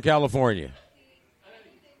 Southern California.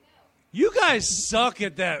 You guys suck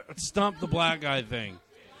at that Stump the black guy thing.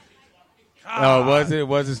 Oh,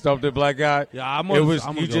 was it Stump the Black Guy? Yeah, I'm It gonna- was. I'm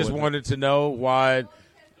gonna You go just with wanted to know why.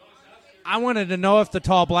 I wanted to know if the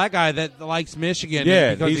tall black guy that likes Michigan.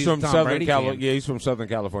 Yeah, is because he's from Tom Southern Brady California. fan. Yeah, he's from Southern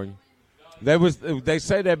California. They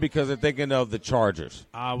say that because they're thinking of the Chargers.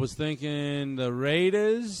 I was thinking the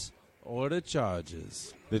Raiders or the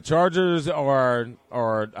Chargers. The Chargers are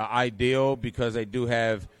ideal because they do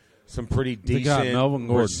have some pretty They got decent Melvin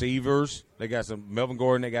Gordon. receivers. They got some Melvin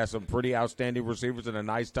Gordon. They got some pretty outstanding receivers and a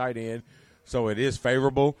nice tight end. So it is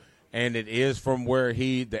favorable, and it is from where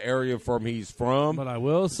the area from he's from. But I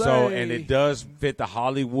will say, So, and it does fit the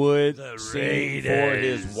Hollywood The scene for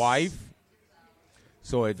Raiders. his wife.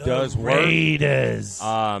 So it does work. Raiders.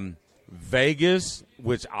 Vegas,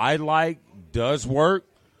 which I like, does work.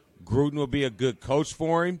 Gruden will be a good coach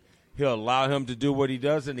for him. He'll allow him to do what he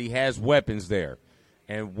does, and he has weapons there.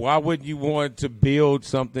 And why wouldn't you want to build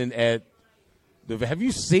something at the – have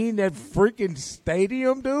you seen that freaking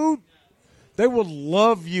stadium, dude? They will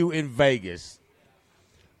love you in Vegas.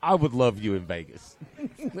 I would love you in Vegas.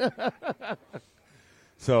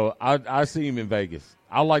 So I see him in Vegas.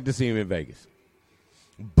 I like to see him in Vegas.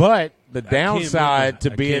 But the downside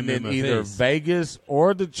to being in either Vegas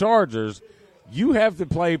or the Chargers, you have to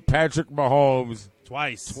play Patrick Mahomes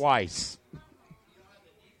twice.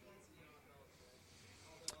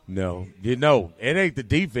 No, it ain't the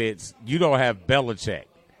defense. You don't have Belichick.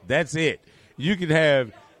 That's it. You can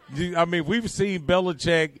have. I mean, we've seen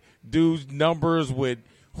Belichick do numbers with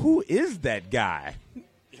who is that guy.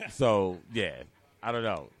 So yeah, I don't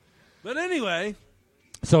know. But anyway,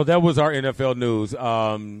 So that was our NFL news.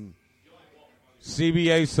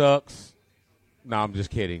 CBA sucks. No, I'm just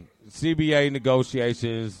kidding. CBA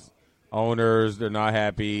negotiations, owners, they're not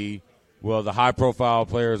happy. Well, the high-profile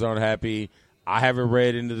players aren't happy. I haven't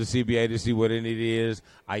read into the CBA to see what it is.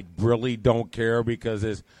 I really don't care because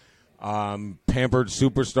it's pampered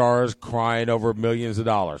superstars crying over millions of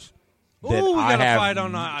dollars. Ooh, we got a fight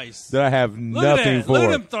on the ice. That I have nothing for. Look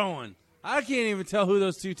at them throwing. I can't even tell who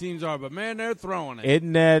those two teams are, but, man, they're throwing it.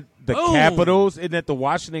 Isn't that the Capitals? Isn't that the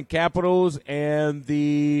Washington Capitals and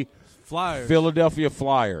the Flyers? Philadelphia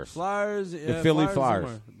Flyers. Flyers, the Philly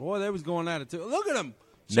Flyers. Boy, they was going at it, too. Look at them.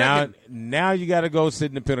 Now you got to go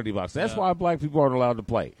sit in the penalty box. That's why black people aren't allowed to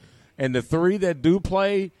play. And the three that do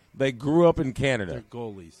play, they grew up in Canada. They're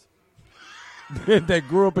goalies. They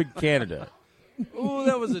grew up in Canada. Ooh,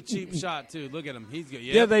 that was a cheap shot, too. Look at him. He's good.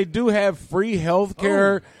 Yeah, they do have free health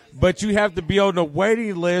care, but you have to be on the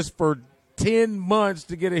waiting list for 10 months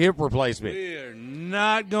to get a hip replacement. We're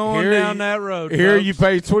not going down that road. Here folks. you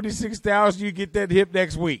pay $26,000, you get that hip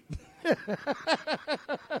next week.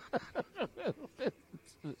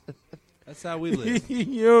 That's how we live.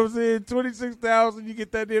 You know what I'm saying? $26,000, you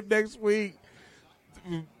get that hip next week.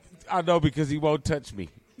 I know because he won't touch me.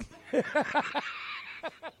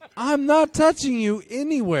 I'm not touching you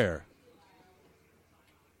anywhere.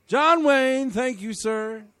 John Wayne, thank you,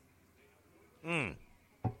 sir.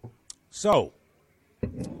 So,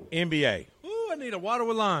 NBA. Ooh, I need a water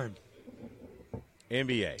with lime.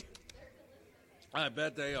 NBA. I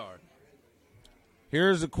bet they are.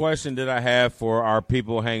 Here's a question that I have for our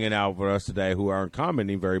people hanging out with us today who aren't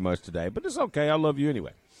commenting very much today, but it's okay. I love you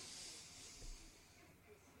anyway.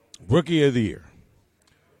 Rookie of the Year.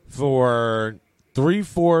 For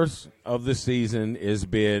 3/4 of the season has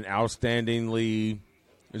been outstandingly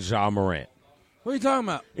Ja Morant. What are you talking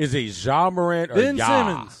about? Is he Ja Morant or Ben Ja?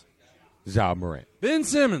 Simmons. Ja Morant. Ben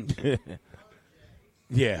Simmons.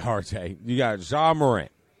 Yeah, RJ. You got Ja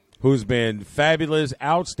Morant, who's been fabulous,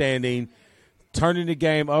 outstanding, turning the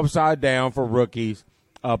game upside down for rookies.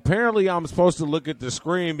 Apparently, I'm supposed to look at the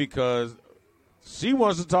screen because she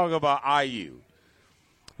wants to talk about IU.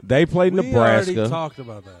 They played Nebraska. We already talked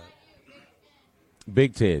about that.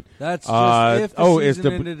 Big Ten. That's just if the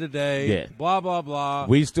season ended today. Yeah. Blah, blah, blah.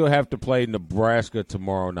 We still have to play Nebraska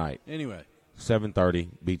tomorrow night. Anyway. 7:30,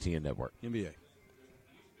 BTN Network. NBA.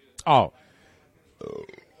 Oh.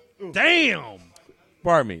 Damn.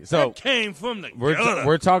 Pardon me. So that came from the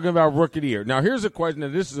we're talking about Rookie of the Year. Now, here's a question. Now,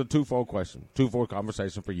 this is a twofold question, twofold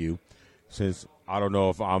conversation for you, since I don't know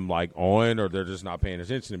if I'm, like, on or they're just not paying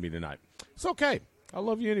attention to me tonight. It's okay. I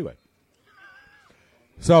love you anyway.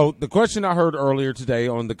 So the question I heard earlier today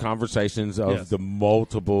on the conversations of the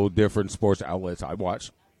multiple different sports outlets I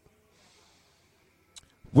watch,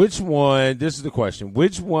 which one, this is the question,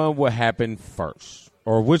 which one will happen first?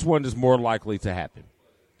 Or which one is more likely to happen?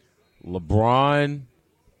 LeBron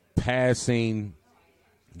passing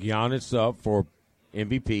Giannis up for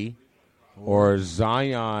MVP or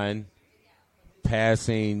Zion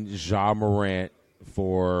passing Ja Morant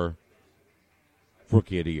for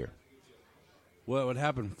Rookie of the Year? What would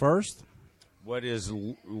happen first? What is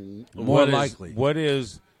more likely? What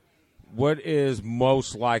is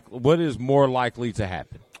most likely? What is more likely to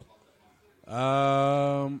happen?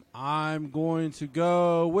 I'm going to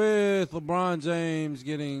go with LeBron James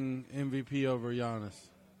getting MVP over Giannis.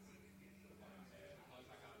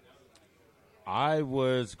 I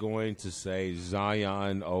was going to say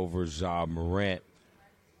Zion over Ja Morant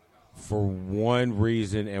for one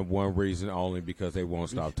reason and one reason only, because they won't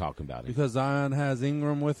stop talking about him. Because Zion has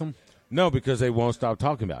Ingram with him? No, because they won't stop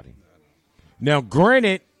talking about him. Now,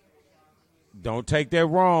 granted, don't take that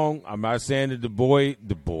wrong. I'm not saying that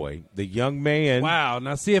the young man. Wow.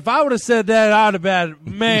 Now, see, if I would have said that, I'd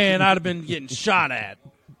have been getting shot at.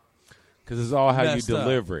 Because it's all how you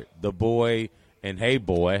deliver it. The boy and hey,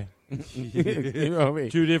 boy. You know what I mean?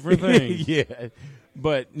 Two different things. Yeah.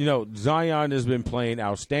 But, Zion has been playing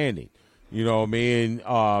outstanding. You know what I mean?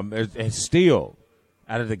 And still,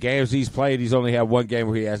 out of the games he's played, he's only had one game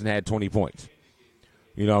where he hasn't had 20 points.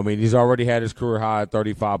 You know what I mean? He's already had his career high at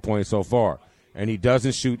 35 points so far. And he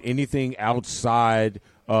doesn't shoot anything outside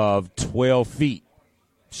of 12 feet,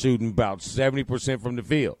 shooting about 70% from the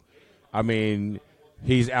field. I mean,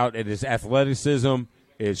 he's out at his athleticism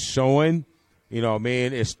is showing. You know what I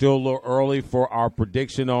mean? It's still a little early for our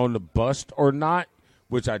prediction on the bust or not,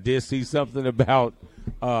 which I did see something about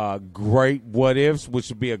great what-ifs, which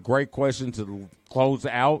would be a great question to close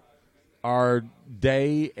out our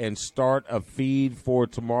day and start a feed for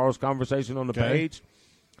tomorrow's conversation on the page.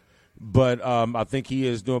 But I think he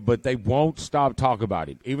is doing – but they won't stop talking about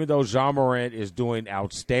him. Even though Ja Morant is doing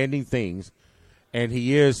outstanding things, and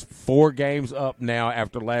he is 4 games up now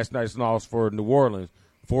after last night's loss for New Orleans,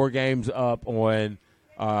 4 games up on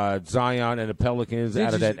Zion and the Pelicans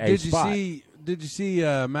out of that 8th spot. Did you see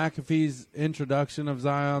McAfee's introduction of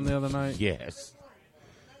Zion the other night? Yes.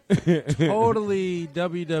 Totally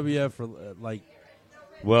WWF like.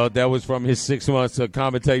 Well, that was from his 6 months of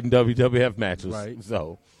commentating WWF matches. Right.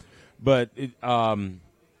 So, but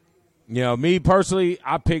me personally,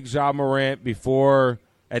 I picked Ja Morant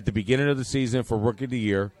at the beginning of the season for Rookie of the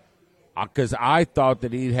Year, because I thought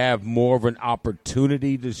that he'd have more of an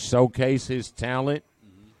opportunity to showcase his talent.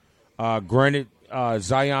 Granted,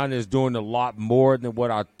 Zion is doing a lot more than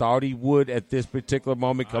what I thought he would at this particular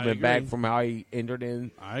moment, coming back from how he entered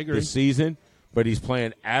in the season. But he's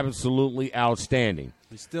playing absolutely outstanding.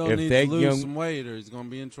 He still needs to lose some weight, or he's going to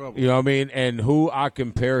be in trouble. You know what I mean? And who I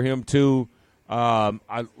compare him to,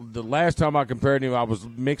 the last time I compared him, I was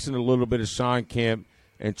mixing a little bit of Sean Kemp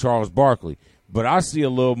and Charles Barkley. But I see a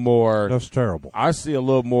little more. That's terrible. I see a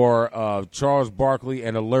little more of Charles Barkley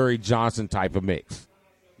and a Larry Johnson type of mix.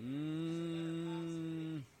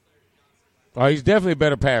 He's definitely a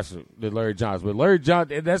better passer than Larry Johnson. But Larry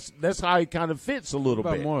Johnson, that's how he kind of fits a little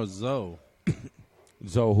What about bit. more Zoe?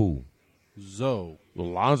 Zoe who? Zoe.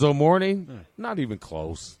 Alonzo Mourning? Not even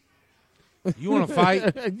close. You want to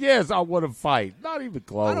fight? Yes, I want to fight. Not even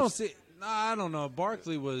close. I don't know.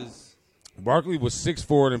 Barkley was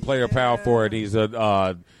 6'4" and player power forward. He's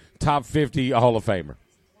a top 50 Hall of Famer.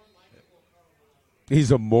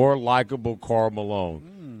 He's a more likable Karl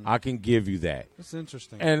Malone. I can give you that. That's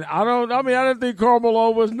interesting. And I didn't think Karl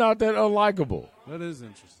Malone was not that unlikable. That is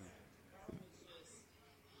interesting.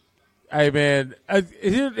 Hey, man,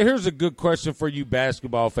 here's a good question for you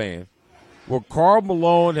basketball fans. Will Karl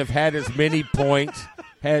Malone have had as many points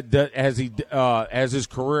as his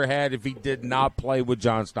career had if he did not play with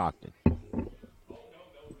John Stockton?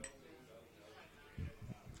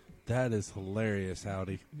 That is hilarious,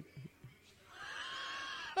 Howdy.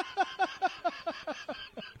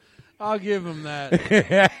 I'll give him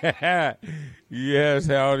that. Yes,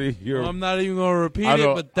 Howdy. I'm not even going to repeat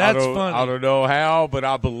it, but that's funny. I don't know how, but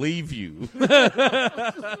I believe you.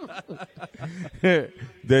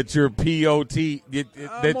 That you're POT.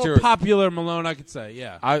 More popular Malone, I could say,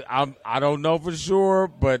 yeah. I don't know for sure,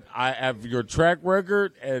 but I have your track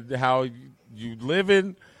record and how you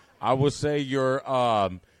living. I would say your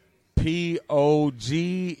POG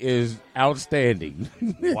is outstanding.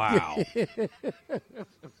 Wow.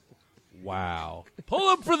 Wow. Pull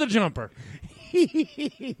up for the jumper.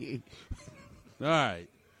 All right.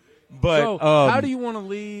 But so, how do you want to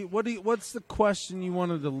leave? What's the question you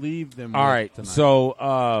wanted to leave them with? All right. Tonight? So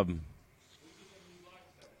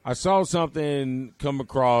I saw something come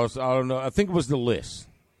across. I don't know. I think it was the list,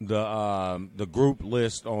 the group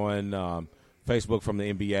list on Facebook from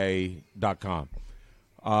the NBA.com.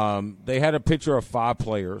 They had a picture of 5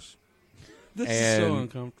 players. This is so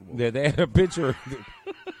uncomfortable. They had a picture.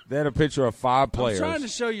 They had a picture of 5 players. I'm trying to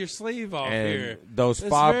show your sleeve off and here. Those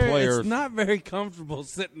 5 players. It's not very comfortable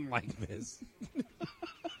sitting like this.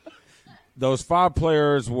 Those 5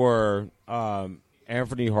 players were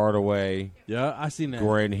Anthony Hardaway. Yeah, I seen that.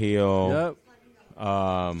 Grant Hill.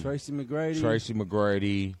 Yep. Tracy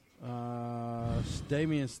McGrady.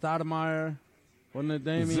 Damian Stoudemire. Wasn't it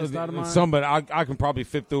Damian Stoudemire? Some, but I can probably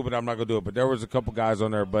fit through, but I'm not going to do it. But there was a couple guys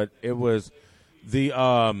on there, but it was the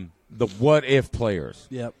what-if players.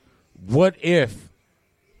 Yep. What if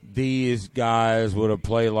these guys would have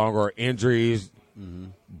played longer? Injuries,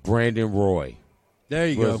 Brandon Roy. There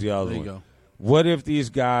you was go. The other there you one. go. What if these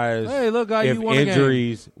guys, if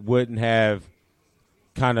injuries wouldn't have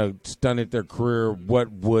kind of stunted their career,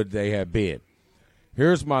 what would they have been?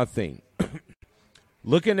 Here's my thing.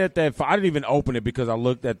 Looking at that, I didn't even open it because I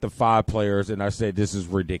looked at the 5 players and I said, this is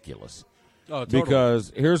ridiculous. Oh, totally.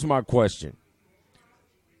 Because here's my question.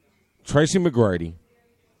 Tracy McGrady,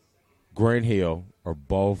 Grant Hill are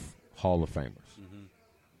both Hall of Famers. Mm-hmm.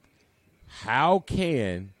 How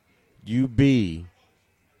can you be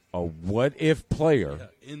a what-if player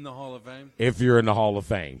in the Hall of Fame if you're in the Hall of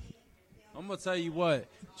Fame? I'm going to tell you what.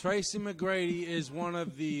 Tracy McGrady is one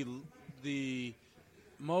of the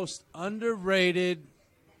most underrated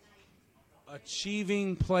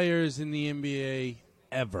achieving players in the NBA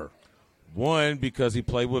ever. 1, because he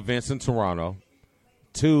played with Vince in Toronto.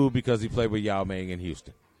 2, because he played with Yao Ming in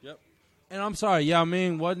Houston. Yep. And I'm sorry, Yao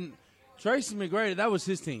Ming wasn't – Tracy McGrady, that was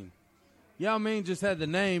his team. Yao Ming just had the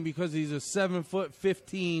name because he's a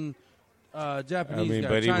 7'15" Japanese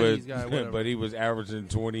guy, Chinese guy, whatever. But he was averaging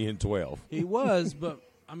 20 and 12. He was, but –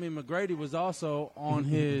 I mean, McGrady was also on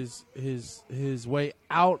his way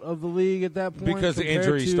out of the league at that point. Because the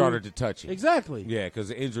injury started to touch him. Exactly. Yeah, because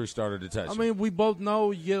the injury started to touch him. I mean, we both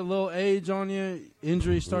know you get a little age on you,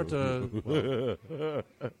 injuries start to.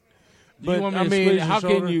 But I mean, how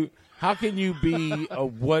How can you be a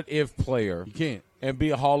what-if player? You can't. And be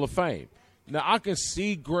a Hall of Fame. Now, I can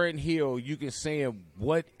see Grant Hill, you can say,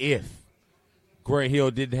 what if Grant Hill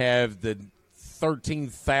didn't have the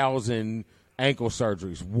 13,000 ankle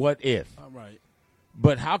surgeries? What if? All right.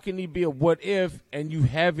 But how can he be a what if and you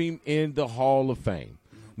have him in the Hall of Fame?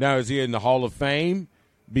 Now, is he in the Hall of Fame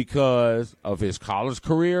because of his college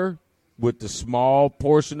career with the small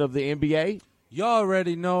portion of the NBA? You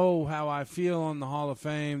already know how I feel on the Hall of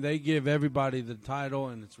Fame. They give everybody the title,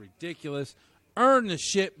 and it's ridiculous. Earn the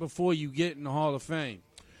shit before you get in the Hall of Fame.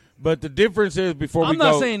 But the difference is before I'm we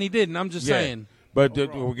go. not saying he didn't. I'm just saying. But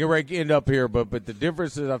we'll get ready to end up here. But the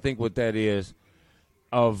difference is, I think, what that is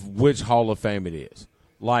of which Hall of Fame it is.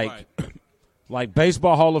 Like, like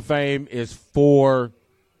baseball Hall of Fame is for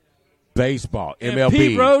baseball. And MLB.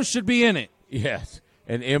 Pete Rose should be in it. Yes.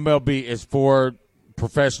 And MLB is for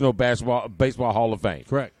professional baseball Hall of Fame.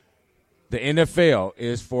 Correct. The NFL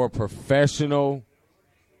is for professional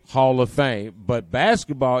Hall of Fame, but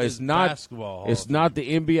basketball is not. Basketball it's not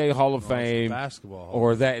the NBA Hall of Fame, basketball Hall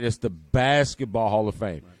or that. It's the Basketball Hall of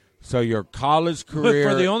Fame. Right. So your college career,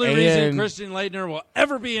 for the only reason Christian Laettner will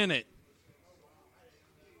ever be in it,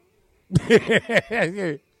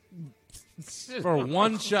 for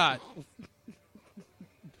one shot.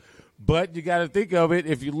 But you got to think of it.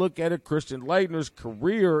 If you look at it, Christian Laettner's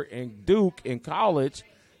career in Duke in college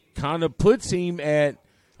kind of puts him at.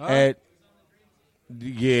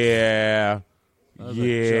 Yeah. The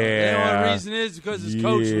only reason is because his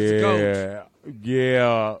coach was the coach.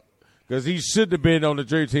 Yeah. Because he shouldn't have been on the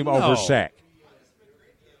dream team over Shaq.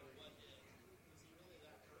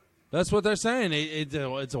 That's what they're saying.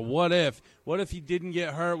 It's a what if. What if he didn't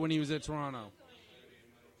get hurt when he was at Toronto?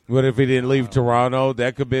 What if he didn't leave Toronto?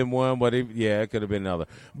 That could have been one. But it could have been another.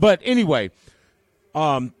 But anyway.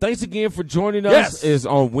 Thanks again for joining us. Yes. Is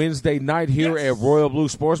on Wednesday night here at Royal Blue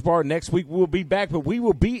Sports Bar. Next week we'll be back, but we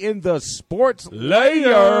will be in the sports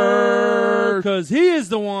layer because he is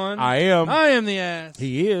the one. I am the ass.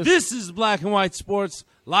 He is. This is Black and White Sports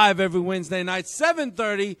live every Wednesday night,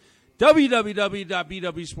 7:30.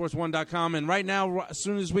 www.bwsports1.com. And right now, as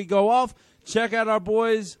soon as we go off, check out our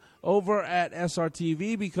boys over at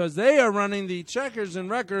SRTV because they are running the Checkers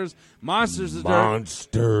and Wreckers Monsters of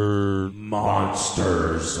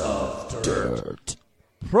Dirt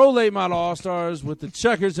Pro Late Model All-Stars with the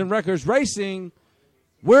Checkers and Wreckers Racing.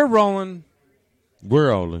 We're rolling.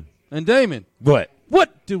 And Damon, what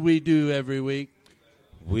do we do every week?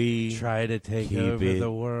 We try to take over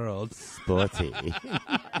the world. Sporty.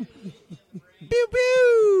 Pew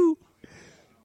pew.